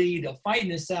fight Lee, they'll fight in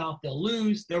the South, they'll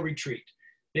lose, they'll retreat.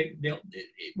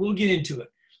 We'll get into it.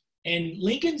 And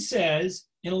Lincoln says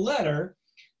in a letter,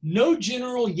 no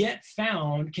general yet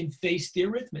found can face the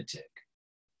arithmetic,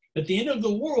 but the end of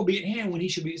the war will be at hand when he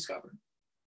should be discovered.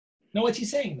 Now, what's he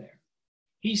saying there?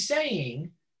 He's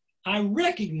saying, I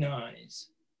recognize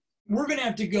we're going to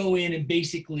have to go in and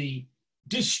basically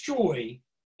destroy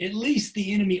at least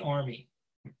the enemy army.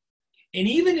 And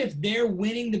even if they're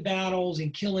winning the battles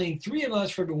and killing 3 of us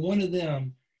for every 1 of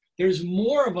them, there's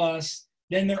more of us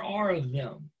than there are of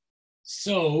them.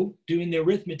 So, doing the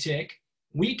arithmetic,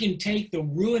 we can take the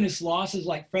ruinous losses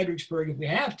like Fredericksburg if we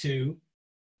have to,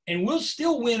 and we'll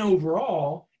still win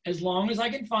overall as long as I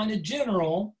can find a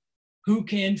general who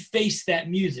can face that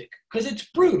music. Because it's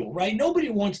brutal, right? Nobody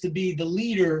wants to be the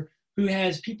leader who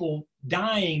has people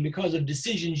dying because of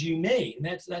decisions you made. And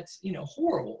that's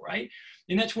horrible, right?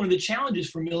 And that's one of the challenges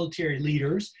for military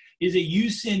leaders, is that you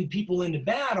send people into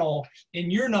battle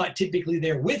and you're not typically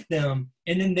there with them,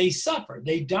 and then they suffer,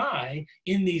 they die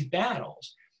in these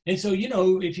battles. And so, you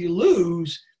know, if you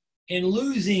lose, and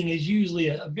losing is usually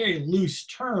a very loose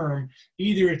term,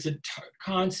 either it's a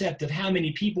concept of how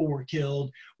many people were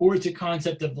killed, or it's a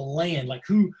concept of the land, like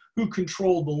who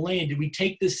controlled the land. Did we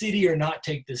take the city or not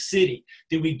take the city?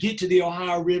 Did we get to the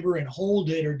Ohio River and hold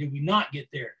it, or did we not get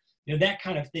there? You know, that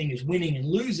kind of thing is winning and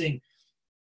losing.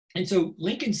 And so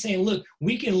Lincoln's saying, look,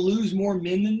 we can lose more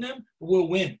men than them, but we'll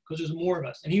win because there's more of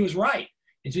us. And he was right.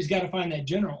 And so he's got to find that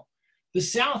general. The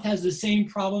South has the same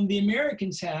problem the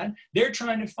Americans had. They're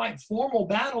trying to fight formal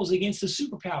battles against a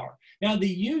superpower. Now, the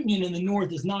Union in the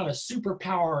North is not a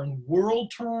superpower in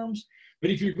world terms, but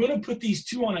if you're going to put these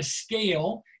two on a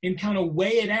scale and kind of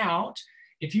weigh it out,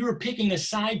 if you were picking a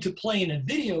side to play in a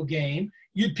video game,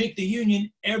 you'd pick the Union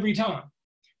every time,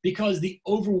 because the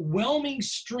overwhelming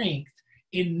strength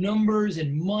in numbers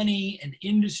and money and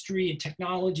industry and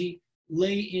technology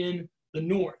lay in the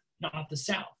North, not the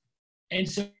South. And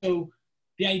so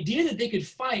the idea that they could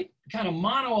fight kind of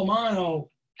mano a mano,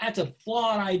 that's a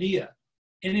flawed idea.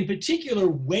 And in particular,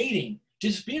 waiting,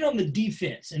 just being on the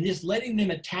defense and just letting them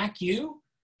attack you,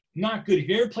 not good. If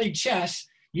you ever played chess,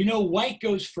 you know white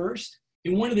goes first.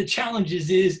 And one of the challenges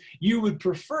is you would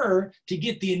prefer to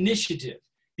get the initiative.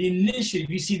 The initiative,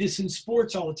 you see this in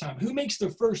sports all the time. Who makes the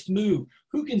first move?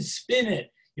 Who can spin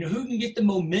it? You know, who can get the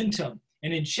momentum?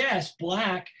 And in chess,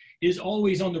 black is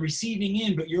always on the receiving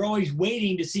end, but you're always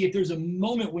waiting to see if there's a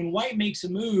moment when white makes a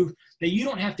move that you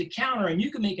don't have to counter, and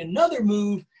you can make another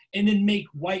move and then make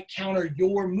white counter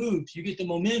your moves. You get the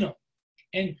momentum.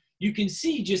 And you can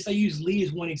see, just I use Lee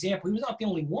as one example, he was not the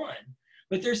only one,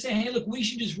 but they're saying, hey, look, we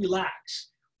should just relax.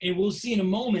 And we'll see in a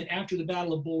moment after the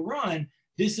Battle of Bull Run,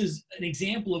 this is an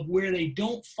example of where they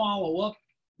don't follow up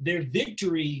their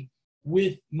victory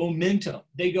with momentum.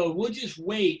 They go, we'll just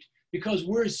wait because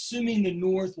we're assuming the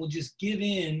North will just give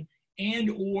in and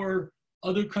or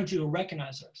other countries will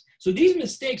recognize us. So these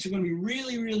mistakes are going to be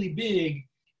really, really big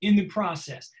in the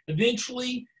process.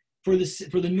 Eventually, for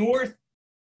the North,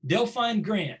 they'll find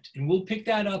Grant, and we'll pick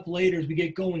that up later as we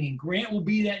get going. And Grant will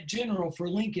be that general for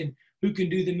Lincoln who can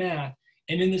do the math.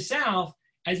 And in the South,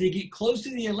 as they get close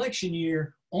to the election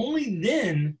year, only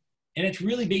then, and it's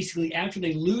really basically after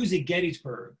they lose at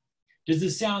Gettysburg, does the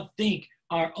South think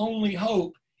our only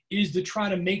hope is to try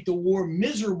to make the war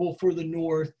miserable for the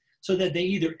North so that they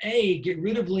either A, get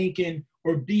rid of Lincoln,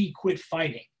 or B, quit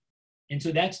fighting. And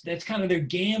so that's kind of their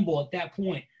gamble at that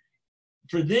point.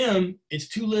 For them, it's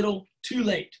too little, too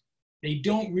late. They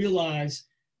don't realize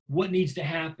what needs to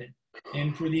happen.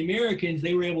 And for the Americans,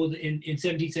 they were able to, in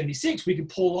 1776, we could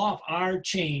pull off our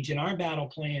change in our battle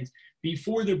plans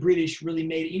before the British really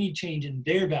made any change in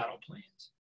their battle plans.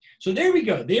 So there we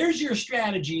go. There's your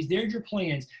strategies. There's your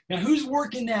plans. Now, who's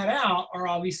working that out are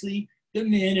obviously the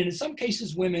men, and in some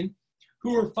cases women,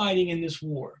 who are fighting in this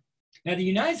war. Now, the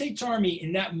United States Army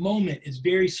in that moment is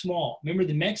very small. Remember,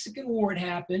 the Mexican War had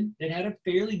happened. That had a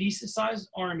fairly decent-sized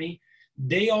army.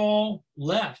 They all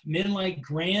left. Men like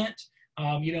Grant,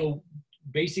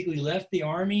 basically left the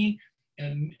army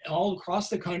and all across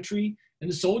the country. And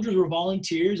the soldiers were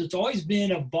volunteers. It's always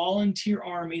been a volunteer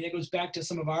army. That goes back to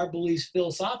some of our beliefs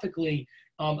philosophically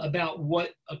about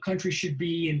what a country should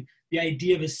be. And the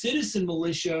idea of a citizen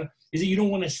militia is that you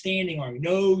don't want a standing army,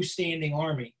 no standing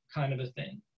army kind of a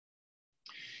thing.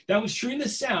 That was true in the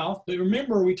South, but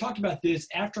remember, we talked about this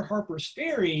after Harper's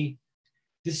Ferry,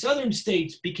 the Southern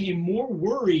states became more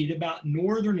worried about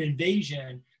Northern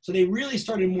invasion, so they really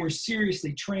started more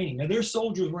seriously training. Now, their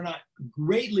soldiers were not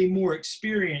greatly more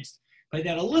experienced, but they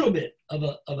had a little bit of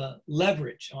a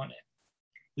leverage on it.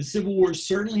 The Civil War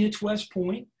certainly hits West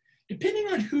Point.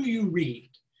 Depending on who you read,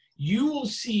 you will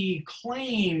see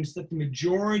claims that the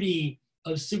majority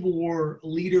of Civil War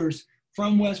leaders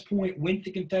from West Point went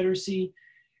to the Confederacy.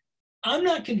 I'm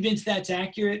not convinced that's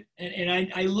accurate,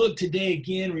 and I looked today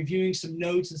again, reviewing some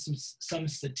notes and some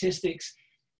statistics.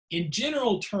 In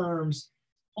general terms,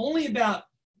 only about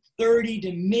 30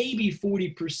 to maybe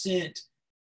 40%.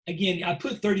 Again, I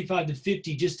put 35 to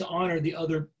 50 just to honor the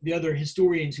other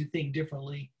historians who think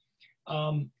differently.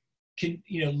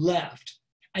 Left.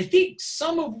 I think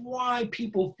some of why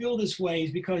people feel this way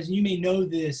is because, you may know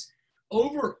this,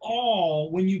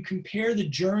 overall, when you compare the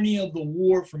journey of the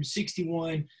war from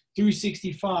 61 through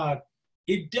 65,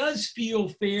 it does feel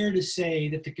fair to say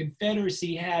that the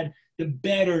Confederacy had the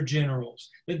better generals,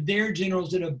 that their generals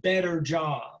did a better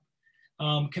job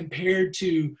compared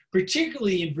to,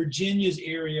 particularly in Virginia's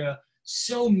area,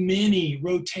 so many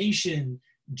rotation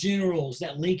generals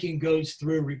that Lincoln goes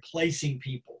through replacing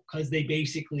people because they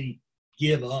basically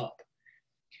give up.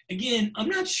 Again, I'm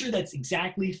not sure that's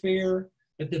exactly fair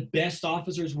that the best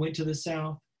officers went to the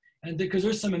South. and because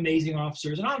there's some amazing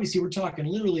officers. And obviously we're talking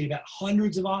literally about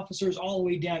hundreds of officers all the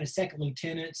way down to second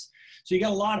lieutenants. So you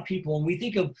got a lot of people, and we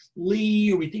think of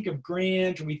Lee, or we think of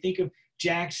Grant, or we think of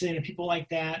Jackson and people like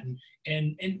that.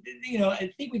 And you know,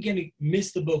 I think we can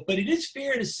miss the boat, but it is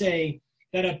fair to say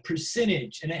that a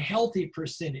percentage, and a healthy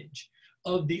percentage,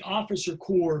 of the officer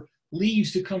corps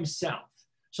leaves to come south.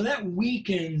 So that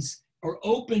weakens or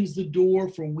opens the door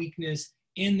for weakness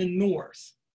in the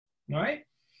north. All right.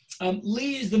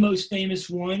 Lee is the most famous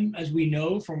one, as we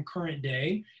know from current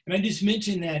day. And I just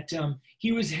mentioned that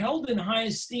he was held in high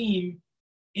esteem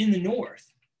in the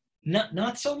north,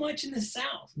 not so much in the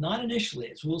south, not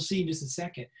initially, as we'll see in just a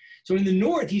second. So in the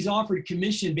north, he's offered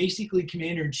commission, basically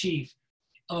commander-in-chief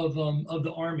of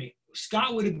the army.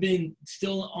 Scott would have been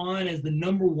still on as the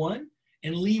 #1,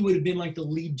 and Lee would have been like the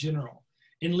lead general.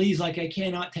 And Lee's like, I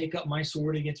cannot take up my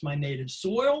sword against my native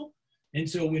soil. And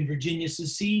so when Virginia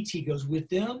secedes, he goes with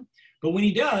them. But when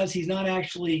he does, he's not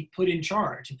actually put in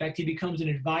charge. In fact, he becomes an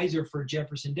advisor for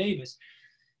Jefferson Davis.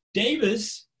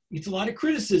 Davis gets a lot of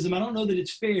criticism. I don't know that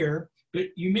it's fair, but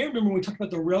you may remember when we talked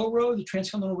about the railroad, the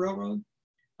Transcontinental Railroad.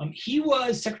 He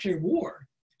was Secretary of War.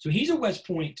 So he's a West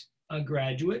Point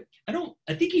graduate.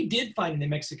 I think he did fight in the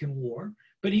Mexican War,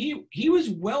 but he was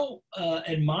well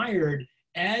admired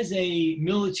as a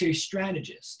military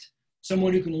strategist,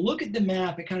 someone who can look at the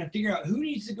map and kind of figure out who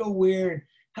needs to go where, and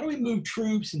how do we move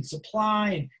troops and supply,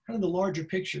 and kind of the larger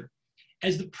picture.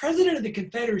 As the president of the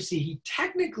Confederacy, he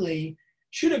technically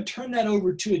should have turned that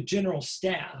over to a general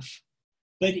staff,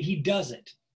 but he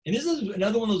doesn't. And this is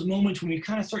another one of those moments when we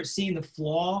kind of start seeing the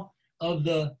flaw of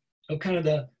the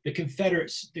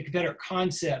Confederate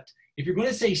concept. If you're going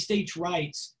to say states'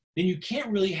 rights, then you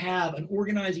can't really have an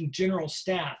organizing general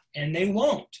staff, and they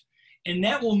won't. And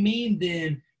that will mean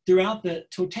then throughout the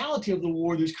totality of the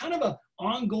war, there's kind of an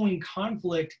ongoing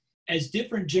conflict as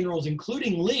different generals,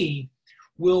 including Lee,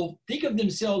 will think of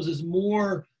themselves as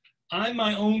more, I'm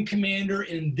my own commander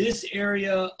in this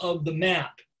area of the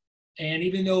map. And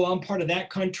even though I'm part of that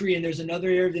country and there's another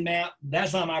area of the map,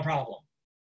 that's not my problem.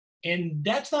 And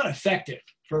that's not effective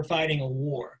for fighting a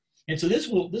war. And so this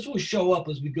will show up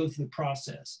as we go through the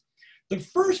process. The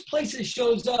first place it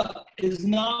shows up is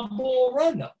not Bull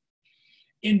Run, though.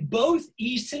 In both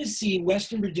East Tennessee and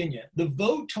Western Virginia, the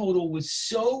vote total was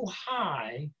so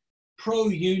high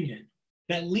pro-Union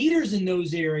that leaders in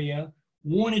those areas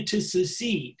wanted to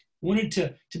secede, wanted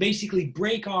to basically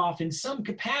break off in some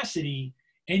capacity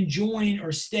and join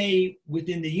or stay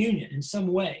within the Union in some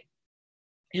way.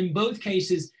 In both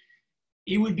cases,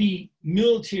 it would be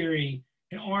military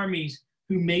and armies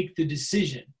who make the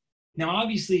decision. Now,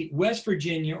 obviously, West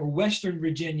Virginia, or Western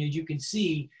Virginia, as you can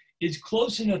see, is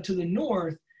close enough to the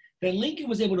north that Lincoln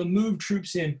was able to move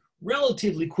troops in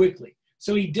relatively quickly.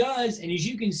 So he does, and as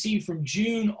you can see from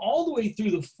June all the way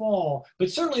through the fall,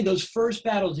 but certainly those first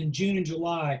battles in June and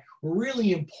July were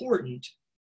really important.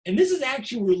 And this is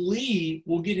actually where Lee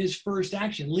will get his first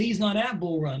action. Lee's not at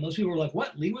Bull Run. Most people are like,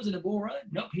 what? Lee wasn't at Bull Run?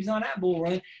 Nope, he's not at Bull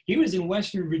Run. He was in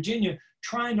Western Virginia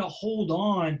trying to hold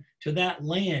on to that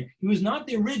land. He was not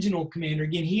the original commander.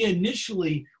 Again, he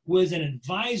initially was an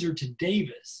advisor to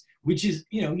Davis, which is,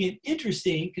 again,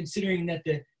 interesting considering that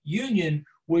the Union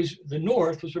the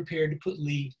North was prepared to put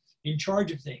Lee in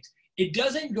charge of things. It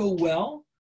doesn't go well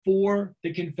for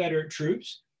the Confederate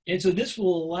troops. And so this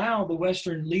will allow the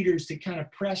Western leaders to kind of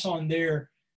press on their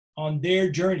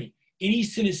journey. In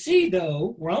East Tennessee,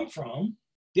 though, where I'm from,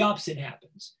 the opposite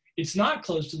happens. It's not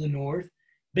close to the north,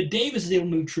 but Davis is able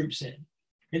to move troops in.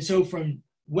 And so from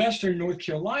Western North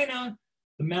Carolina,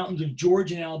 the mountains of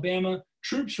Georgia and Alabama,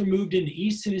 troops were moved into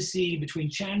East Tennessee between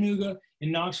Chattanooga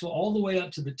and Knoxville, all the way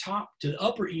up to the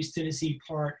upper East Tennessee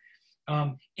part,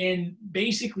 and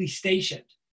basically stationed.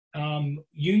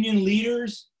 Union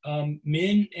leaders,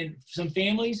 men and some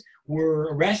families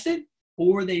were arrested,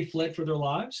 or they fled for their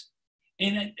lives.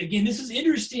 And again, this is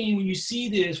interesting when you see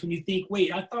this, when you think,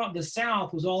 wait, I thought the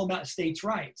South was all about states'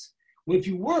 rights. Well, if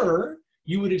you were,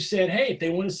 you would have said, hey, if they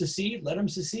want to secede, let them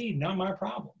secede, not my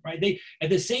problem, right?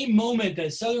 At the same moment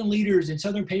that Southern leaders and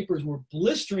Southern papers were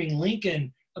blistering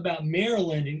Lincoln about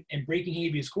Maryland and breaking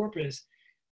habeas corpus,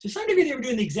 to some degree they were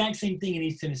doing the exact same thing in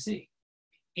East Tennessee.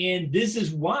 And this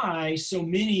is why so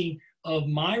many of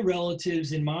my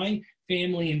relatives and my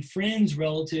family and friends'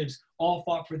 relatives all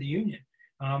fought for the Union.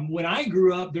 When I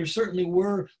grew up, there certainly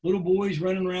were little boys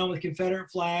running around with Confederate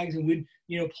flags, and we'd,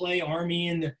 play Army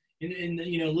and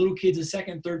the little kids in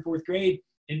second, third, fourth grade.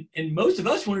 And most of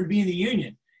us wanted to be in the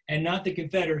Union and not the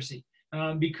Confederacy,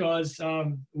 because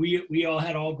we all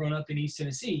had all grown up in East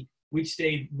Tennessee, which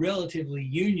stayed relatively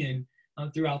Union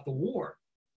throughout the war.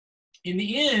 In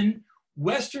the end,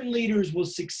 Western leaders will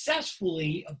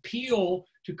successfully appeal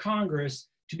to Congress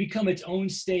to become its own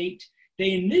state.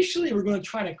 They initially were going to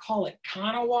try to call it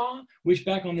Kanawha, which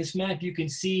back on this map you can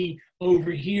see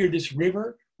over here, this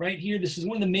river right here. This is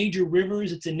one of the major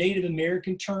rivers. It's a Native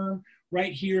American term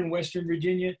right here in Western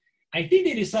Virginia. I think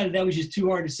they decided that was just too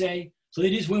hard to say, so they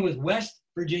just went with West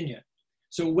Virginia.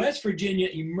 So West Virginia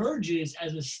emerges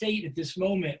as a state at this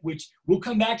moment, which we'll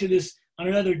come back to this on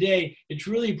another day. It's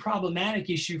really a problematic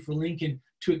issue for Lincoln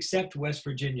to accept West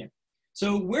Virginia.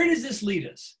 So where does this lead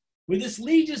us? Well, this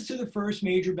leads us to the first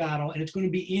major battle, and it's going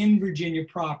to be in Virginia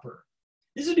proper.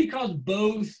 This is because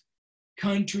both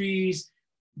countries,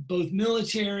 both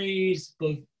militaries,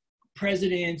 both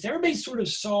presidents, everybody sort of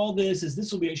saw this as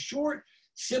this will be a short,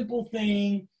 simple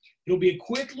thing. It'll be a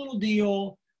quick little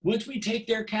deal. Once we take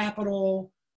their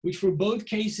capital, which for both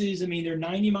cases, I mean, they're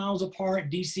 90 miles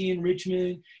apart, DC and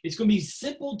Richmond. It's going to be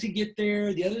simple to get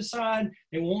there. The other side,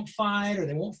 they won't fight or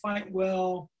they won't fight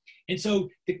well. And so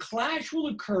the clash will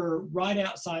occur right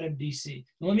outside of DC.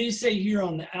 Now, let me just say here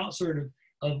on the outskirts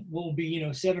of what will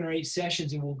be, 7 or 8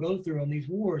 sessions that we'll go through on these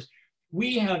wars,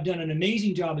 we have done an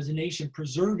amazing job as a nation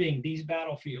preserving these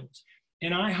battlefields.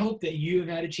 And I hope that you have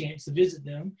had a chance to visit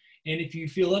them. And if you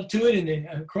feel up to it and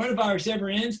the coronavirus ever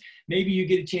ends, maybe you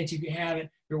get a chance if you haven't.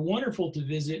 They're wonderful to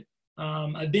visit.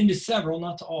 I've been to several,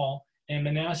 not to all, and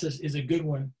Manassas is a good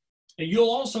one. And you'll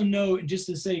also know, just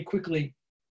to say quickly,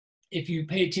 if you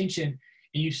pay attention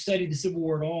and you study the Civil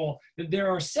War at all, that there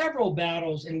are several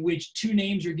battles in which 2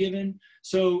 names are given.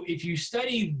 So if you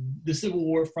study the Civil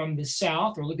War from the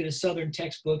South or look at a Southern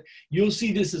textbook, you'll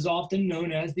see this is often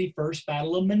known as the First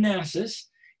Battle of Manassas.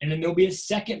 And then there'll be a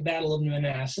second Battle of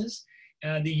Manassas.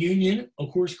 The Union,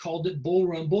 of course, called it Bull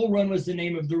Run. Bull Run was the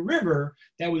name of the river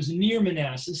that was near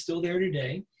Manassas, still there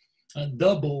today,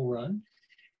 the Bull Run.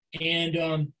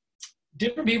 And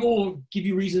different people will give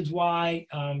you reasons why.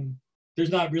 There's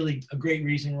not really a great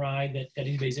reason why that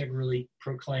anybody's ever really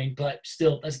proclaimed, but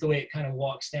still, that's the way it kind of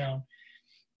walks down.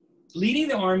 Leading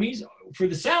the armies for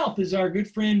the South is our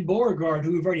good friend Beauregard,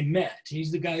 who we've already met.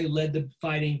 He's the guy who led the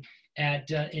fighting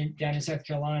down in South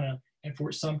Carolina at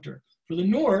Fort Sumter. For the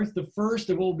North, the first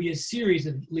of what will be a series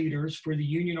of leaders for the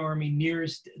Union Army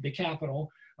nearest the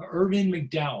capital, Irvin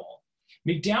McDowell.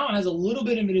 McDowell has a little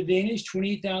bit of an advantage,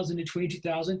 28,000 to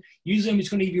 22,000. Usually I'm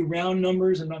just going to give you round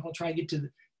numbers. I'm not going to try to get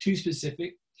too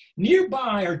specific.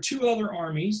 Nearby are 2 other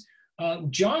armies.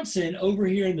 Johnson, over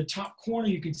here in the top corner,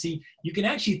 you can see, you can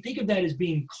actually think of that as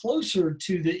being closer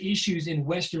to the issues in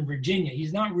Western Virginia.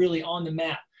 He's not really on the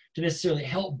map to necessarily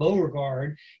help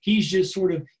Beauregard. He's just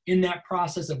sort of in that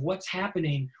process of what's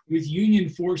happening with Union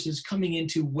forces coming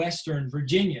into Western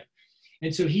Virginia.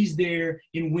 And so he's there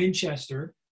in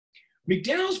Winchester.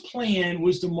 McDowell's plan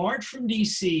was to march from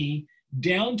DC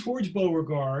down towards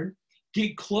Beauregard,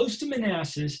 get close to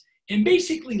Manassas, and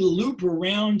basically loop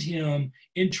around him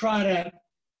and try to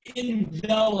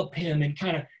envelop him and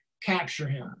kind of capture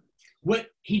him. What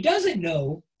he doesn't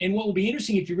know, and what will be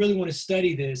interesting if you really want to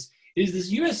study this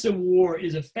U.S. Civil War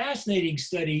is a fascinating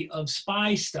study of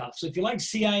spy stuff. So if you like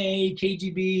CIA,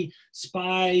 KGB,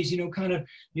 spies,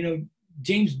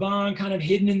 James Bond kind of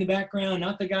hidden in the background,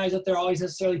 not the guys out there always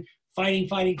necessarily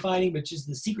fighting, but just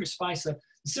the secret spy stuff,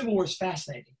 the Civil War is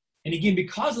fascinating. And again,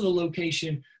 because of the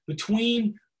location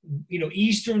between,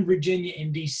 Eastern Virginia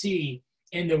and DC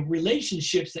and the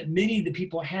relationships that many of the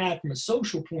people have from a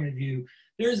social point of view,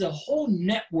 there's a whole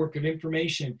network of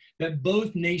information that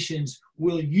both nations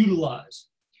will utilize.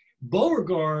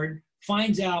 Beauregard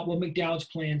finds out what McDowell's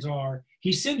plans are.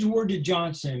 He sends word to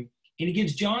Johnson, and he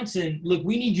gives Johnson, look,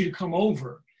 we need you to come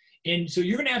over. And so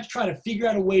you're going to have to try to figure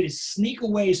out a way to sneak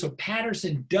away so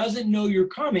Patterson doesn't know you're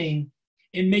coming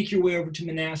and make your way over to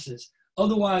Manassas.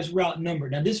 Otherwise, we're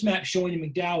outnumbered. Now, this map showing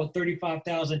McDowell with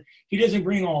 35,000. He doesn't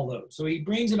bring all those. So he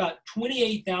brings about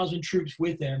 28,000 troops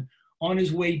with him on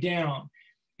his way down.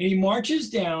 And he marches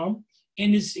down,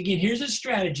 and again, here's a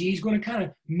strategy. He's going to kind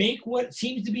of make what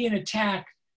seems to be an attack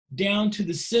down to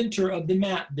the center of the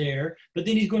map there, but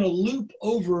then he's going to loop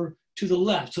over to the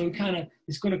left. So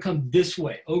it's going to come this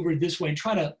way, over this way, and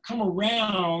try to come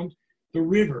around the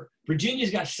river.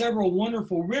 Virginia's got several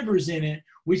wonderful rivers in it,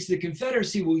 which the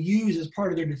Confederacy will use as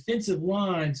part of their defensive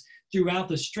lines throughout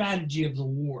the strategy of the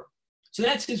war. So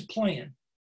that's his plan.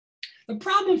 The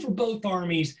problem for both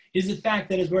armies is the fact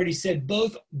that, as we already said,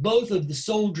 both of the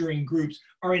soldiering groups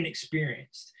are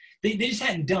inexperienced. They just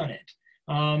hadn't done it.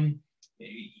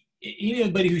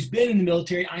 Anybody who's been in the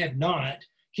military, I have not,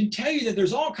 can tell you that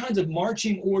there's all kinds of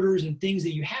marching orders and things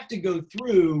that you have to go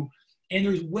through, and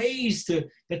there's ways that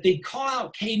they call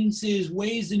out cadences,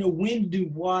 ways to know when to do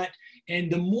what, and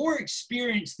the more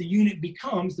experienced the unit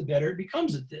becomes, the better it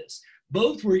becomes at this.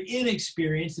 Both were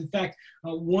inexperienced. In fact,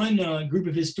 one group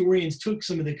of historians took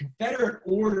some of the Confederate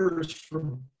orders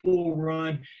for Bull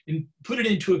Run and put it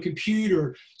into a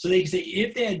computer so they could say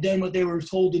if they had done what they were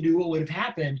told to do, what would have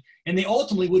happened. And they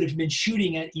ultimately would have been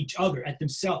shooting at each other, at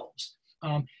themselves.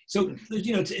 So,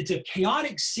 you know, it's a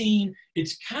chaotic scene.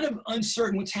 It's kind of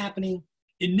uncertain what's happening.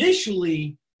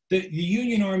 Initially, the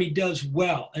Union Army does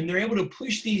well, and they're able to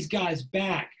push these guys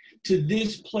back to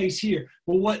this place here.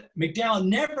 But what McDowell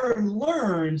never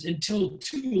learns until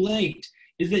too late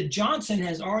is that Johnson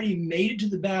has already made it to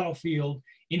the battlefield,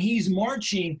 and he's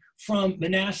marching from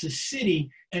Manassas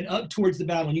City and up towards the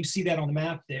battle, and you see that on the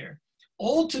map there.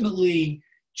 Ultimately,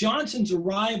 Johnson's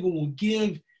arrival will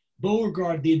give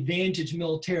Beauregard the advantage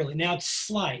militarily. Now, it's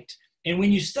slight. And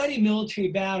when you study military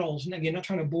battles, and again, not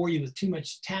trying to bore you with too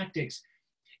much tactics,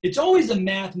 it's always a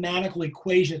mathematical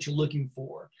equation that you're looking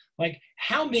for. Like,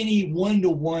 how many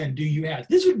 1-to-1 do you have?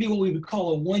 This would be what we would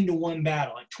call a 1-to-1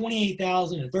 battle, like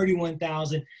 28,000 to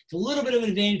 31,000. It's a little bit of an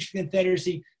advantage for the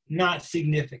Confederacy, not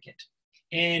significant.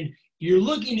 And you're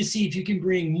looking to see if you can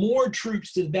bring more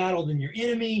troops to the battle than your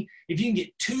enemy. If you can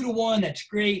get 2-to-1, that's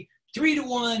great.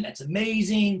 3-to-1, that's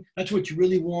amazing. That's what you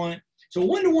really want. So a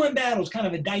 1-to-1 battle is kind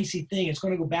of a dicey thing. It's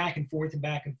going to go back and forth and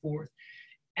back and forth.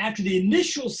 After the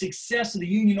initial success of the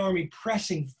Union Army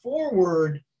pressing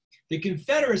forward, the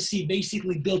Confederacy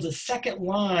basically builds a second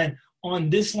line on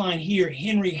this line here,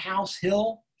 Henry House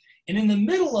Hill. And in the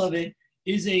middle of it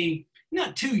is a,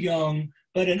 not too young,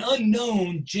 but an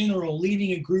unknown general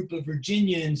leading a group of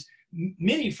Virginians,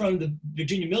 many from the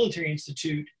Virginia Military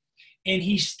Institute, and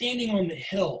he's standing on the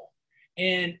hill.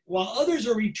 And while others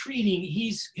are retreating,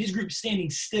 his group's standing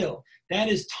still. That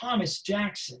is Thomas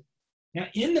Jackson. Now,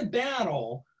 in the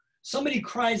battle, somebody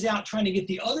cries out trying to get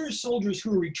the other soldiers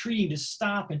who are retreating to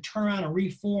stop and turn around and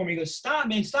reform. He goes, stop,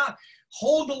 man, stop.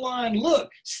 Hold the line.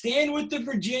 Look, stand with the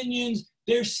Virginians.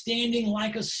 They're standing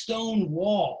like a stone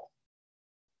wall.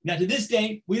 Now, to this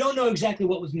day, we don't know exactly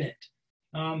what was meant.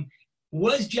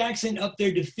 Was Jackson up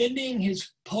there defending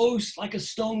his post like a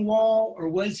stone wall, or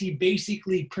was he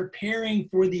basically preparing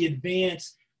for the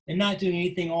advance and not doing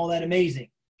anything all that amazing?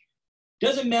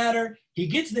 Doesn't matter. He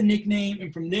gets the nickname,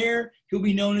 and from there, he'll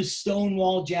be known as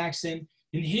Stonewall Jackson,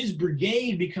 and his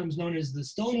brigade becomes known as the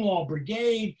Stonewall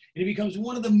Brigade, and it becomes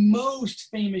one of the most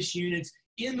famous units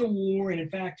in the war, and in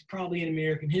fact, probably in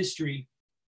American history.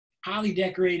 Highly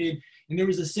decorated, and there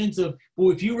was a sense of,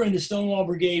 boy, if you were in the Stonewall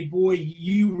Brigade, boy,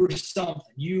 you were something.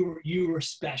 You were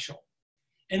special.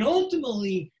 And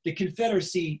ultimately, the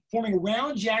Confederacy, forming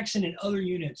around Jackson and other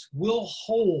units, will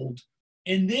hold.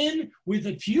 And then, with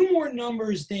a few more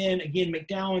numbers than, again,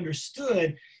 McDowell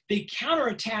understood, they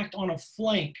counterattacked on a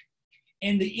flank.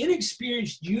 And the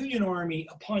inexperienced Union Army,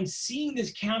 upon seeing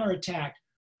this counterattack,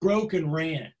 broke and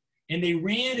ran. And they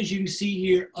ran, as you can see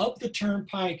here, up the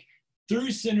turnpike,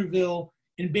 through Centerville,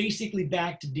 and basically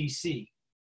back to DC.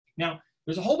 Now,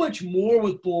 there's a whole bunch more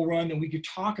with Bull Run that we could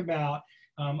talk about.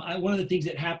 One of the things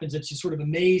that happens that's just sort of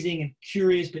amazing and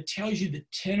curious, but tells you the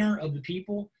tenor of the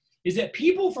people, is that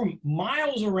people from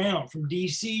miles around, from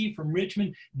DC, from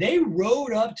Richmond, they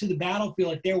rode up to the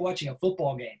battlefield like they're watching a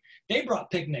football game. They brought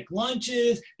picnic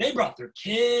lunches. They brought their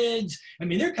kids. I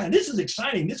mean, they're kind of, this is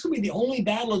exciting. This will be the only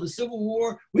battle of the Civil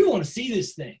War. We want to see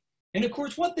this thing. And of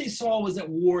course, what they saw was that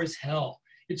war is hell.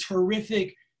 It's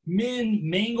horrific. Men,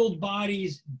 mangled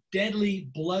bodies, deadly,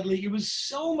 bloodily. It was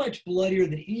so much bloodier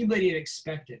than anybody had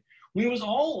expected. When it was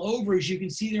all over, as you can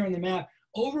see there on the map,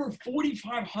 over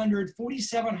 4,500,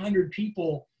 4,700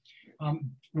 people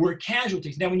were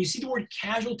casualties. Now, when you see the word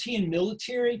casualty in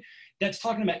military, that's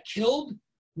talking about killed,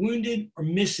 wounded, or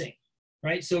missing,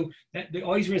 right? So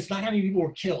always remember, it's not how many people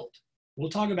were killed. We'll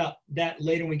talk about that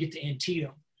later when we get to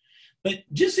Antietam. But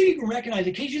just so you can recognize,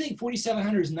 in case you think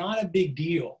 4,700 is not a big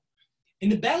deal, in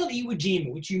the Battle of Iwo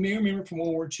Jima, which you may remember from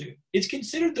World War II, it's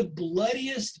considered the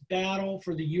bloodiest battle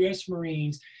for the U.S.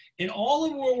 Marines. In all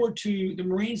of World War II, the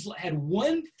Marines had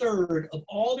 1/3 of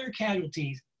all their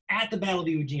casualties at the Battle of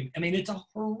Iwo Jima. I mean, it's a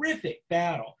horrific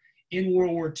battle in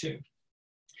World War II.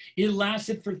 It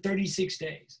lasted for 36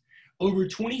 days. Over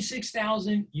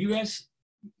 26,000 U.S.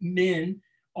 men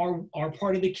are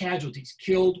part of the casualties,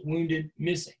 killed, wounded,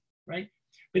 missing. Right?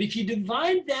 But if you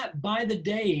divide that by the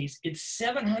days, it's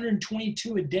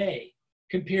 722 a day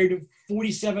compared to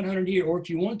 4,700 a year. Or if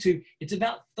you want to, it's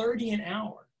about 30 an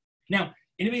hour. Now,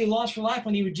 anybody lost for life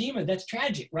on Iwo Jima, that's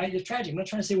tragic, right? It's tragic. I'm not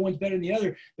trying to say one's better than the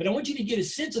other, but I want you to get a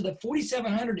sense of the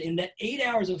 4,700 in that 8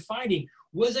 hours of fighting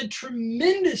was a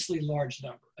tremendously large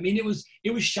number. I mean, it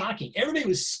was shocking. Everybody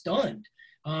was stunned,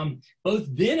 both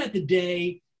then at the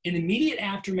day, in immediate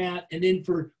aftermath, and then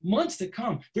for months to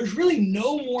come. There's really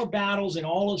no more battles in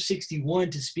all of 61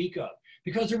 to speak of.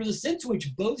 because there was a sense in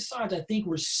which both sides, I think,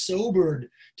 were sobered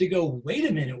to go, wait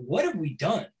a minute, what have we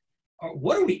done? Or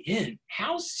what are we in?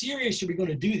 How serious are we going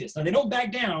to do this? Now, they don't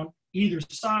back down either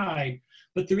side,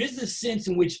 but there is this sense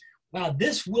in which, wow,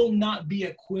 this will not be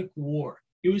a quick war.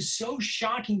 It was so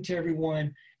shocking to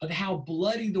everyone of how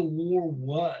bloody the war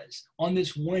was on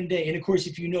this one day. And of course,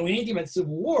 if you know anything about the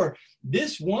Civil War,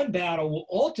 this one battle will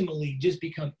ultimately just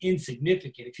become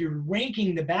insignificant. If you're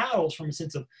ranking the battles from a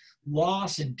sense of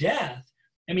loss and death,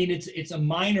 I mean, it's a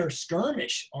minor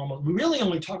skirmish almost. We really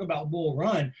only talk about Bull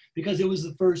Run because it was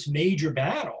the first major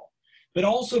battle, but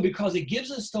also because it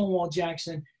gives us Stonewall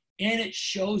Jackson and it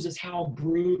shows us how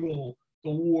brutal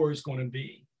the war is going to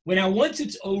be. Now, once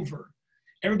it's over,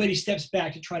 everybody steps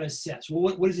back to try to assess,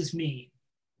 well, what does this mean?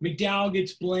 McDowell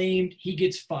gets blamed, he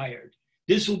gets fired.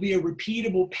 This will be a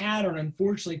repeatable pattern,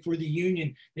 unfortunately, for the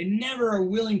Union. They never are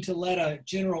willing to let a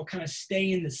general kind of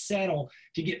stay in the saddle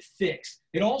to get fixed.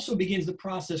 It also begins the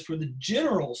process for the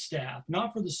general staff,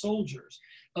 not for the soldiers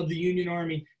of the Union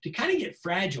Army, to kind of get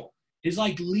fragile. It's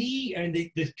like Lee and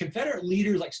the Confederate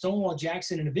leaders like Stonewall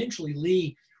Jackson and eventually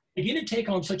Lee begin to take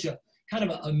on such a kind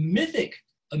of a mythic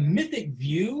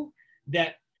view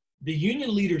that the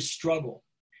Union leaders struggle.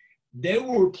 They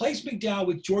will replace McDowell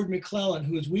with George McClellan,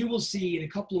 who, as we will see in a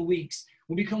couple of weeks,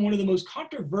 will become one of the most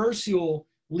controversial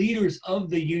leaders of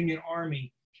the Union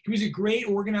Army. He was a great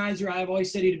organizer. I've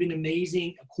always said he'd been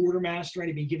amazing, a quartermaster, and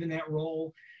he'd been given that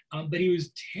role. But he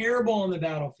was terrible on the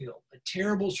battlefield, a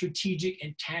terrible strategic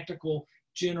and tactical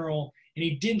general, and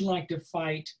he didn't like to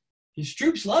fight. His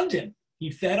troops loved him. He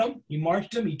fed them, he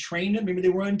marched them, he trained them. Remember, they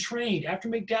were untrained. After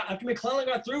McClellan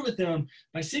got through with them,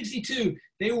 by 62,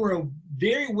 they were a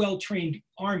very well-trained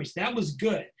army. So that was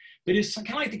good. But it's kind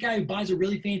of like the guy who buys a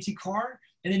really fancy car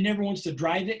and then never wants to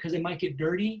drive it because it might get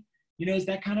dirty. You know, is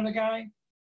that kind of a guy?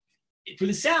 For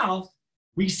the South,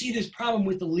 we see this problem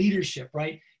with the leadership,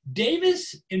 right?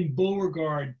 Davis and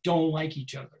Beauregard don't like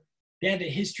each other. They have a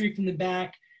history from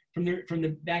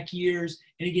the back years.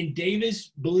 And again, Davis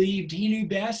believed he knew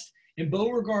best. And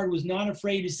Beauregard was not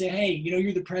afraid to say, hey, you know,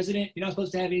 you're the president. You're not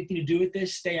supposed to have anything to do with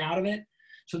this. Stay out of it.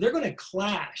 So they're going to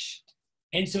clash.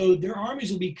 And so their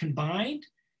armies will be combined.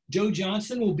 Joe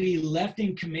Johnston will be left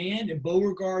in command, and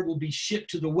Beauregard will be shipped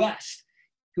to the west.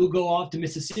 He'll go off to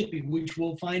Mississippi, which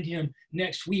we'll find him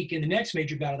next week in the next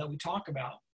major battle that we talk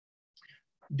about.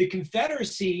 The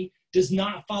Confederacy does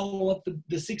not follow up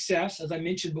the success, as I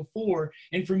mentioned before.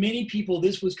 And for many people,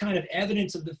 this was kind of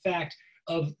evidence of the fact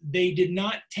of they did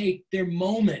not take their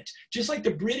moment. Just like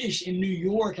the British in New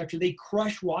York, after they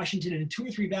crushed Washington in 2 or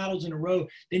 3 battles in a row,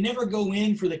 they never go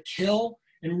in for the kill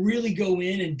and really go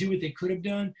in and do what they could have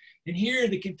done. And here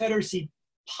the Confederacy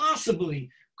possibly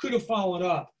could have followed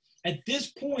up. At this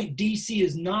point, DC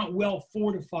is not well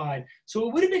fortified. So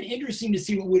it would have been interesting to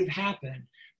see what would have happened.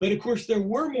 But of course, there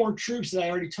were more troops, as I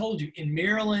already told you, in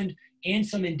Maryland and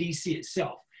some in DC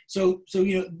itself. So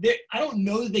you know, I don't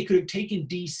know that they could have taken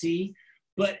DC,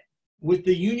 but with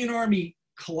the Union Army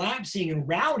collapsing and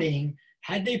routing,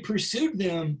 had they pursued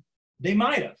them, they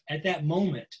might have at that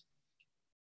moment.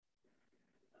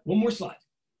 One more slide.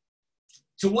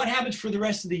 So what happens for the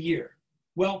rest of the year?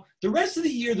 Well, the rest of the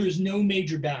year, there's no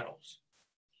major battles.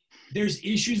 There's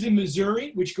issues in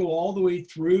Missouri, which go all the way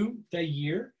through the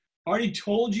year. I already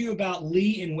told you about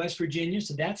Lee in West Virginia,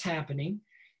 so that's happening.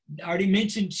 I already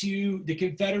mentioned to you the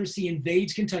Confederacy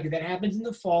invades Kentucky. That happens in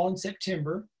the fall in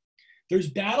September. There's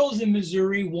battles in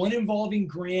Missouri, one involving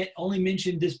Grant. Only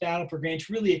mentioned this battle for Grant. It's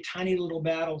really a tiny little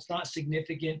battle. It's not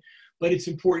significant, but it's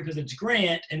important because it's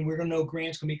Grant, and we're going to know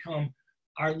Grant's going to become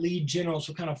our lead general,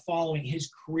 so kind of following his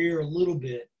career a little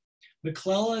bit.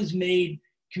 McClellan is made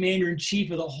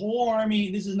commander-in-chief of the whole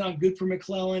army. This is not good for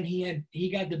McClellan.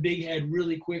 He got the big head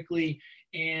really quickly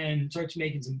and starts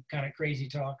making some kind of crazy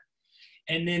talk.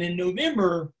 And then in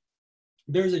November,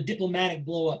 there's a diplomatic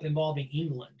blow-up involving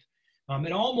England.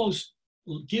 It almost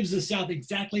gives the South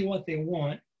exactly what they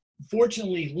want.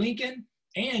 Fortunately, Lincoln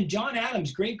and John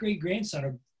Adams' great-great-grandson,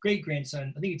 or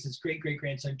great-grandson, I think it's his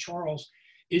great-great-grandson, Charles,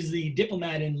 is the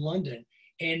diplomat in London.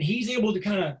 And he's able to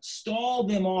kind of stall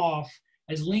them off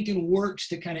as Lincoln works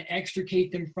to kind of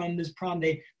extricate them from this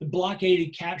problem. The blockade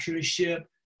had captured a ship.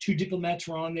 2 diplomats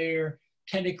were on there.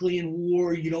 Technically in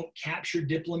war, you don't capture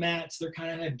diplomats. They're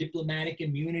kind of have diplomatic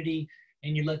immunity,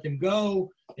 and you let them go.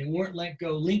 They weren't let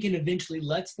go. Lincoln eventually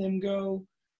lets them go.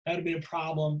 That would have been a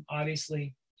problem,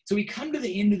 obviously. So we come to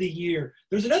the end of the year.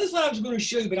 There's another slide I was going to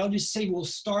show you, but I'll just say we'll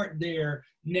start there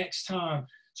next time.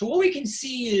 So what we can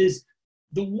see is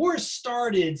the war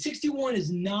started. 61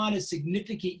 is not a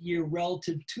significant year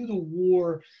relative to the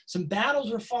war. Some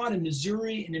battles were fought in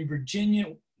Missouri and in Virginia.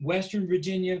 Western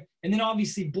Virginia, and then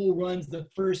obviously Bull Run's the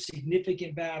first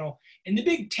significant battle. And the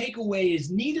big takeaway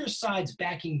is neither side's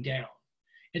backing down.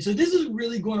 And so this is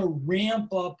really going to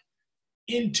ramp up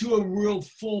into a real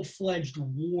full-fledged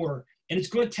war. And it's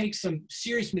going to take some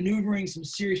serious maneuvering, some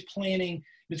serious planning.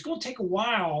 It's going to take a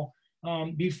while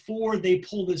before they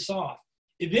pull this off.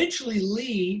 Eventually,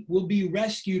 Lee will be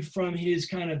rescued from his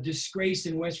kind of disgrace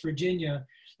in West Virginia,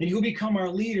 and he'll become our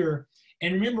leader.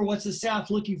 And remember, what's the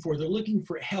South looking for? They're looking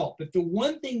for help. If the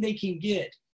one thing they can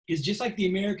get is just like the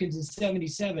Americans in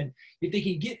 77, if they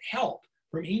can get help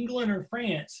from England or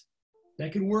France,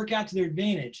 that could work out to their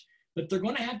advantage. But they're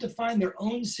going to have to find their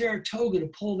own Saratoga to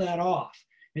pull that off.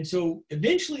 And so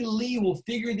eventually Lee will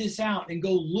figure this out and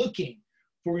go looking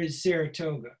for his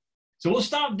Saratoga. So we'll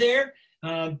stop there.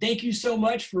 Thank you so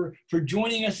much for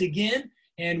joining us again.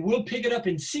 And we'll pick it up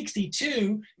in 62,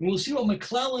 and we'll see what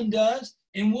McClellan does,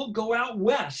 and we'll go out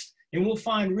west, and we'll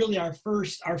find really our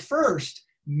first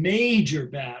major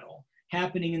battle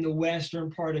happening in the western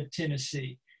part of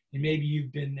Tennessee. And maybe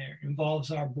you've been there. It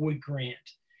involves our boy Grant.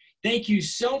 Thank you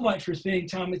so much for spending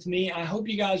time with me. I hope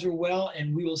you guys are well,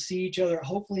 and we will see each other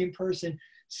hopefully in person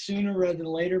sooner rather than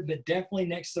later, but definitely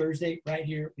next Thursday right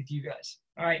here with you guys.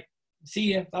 All right.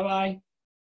 See ya. Bye-bye.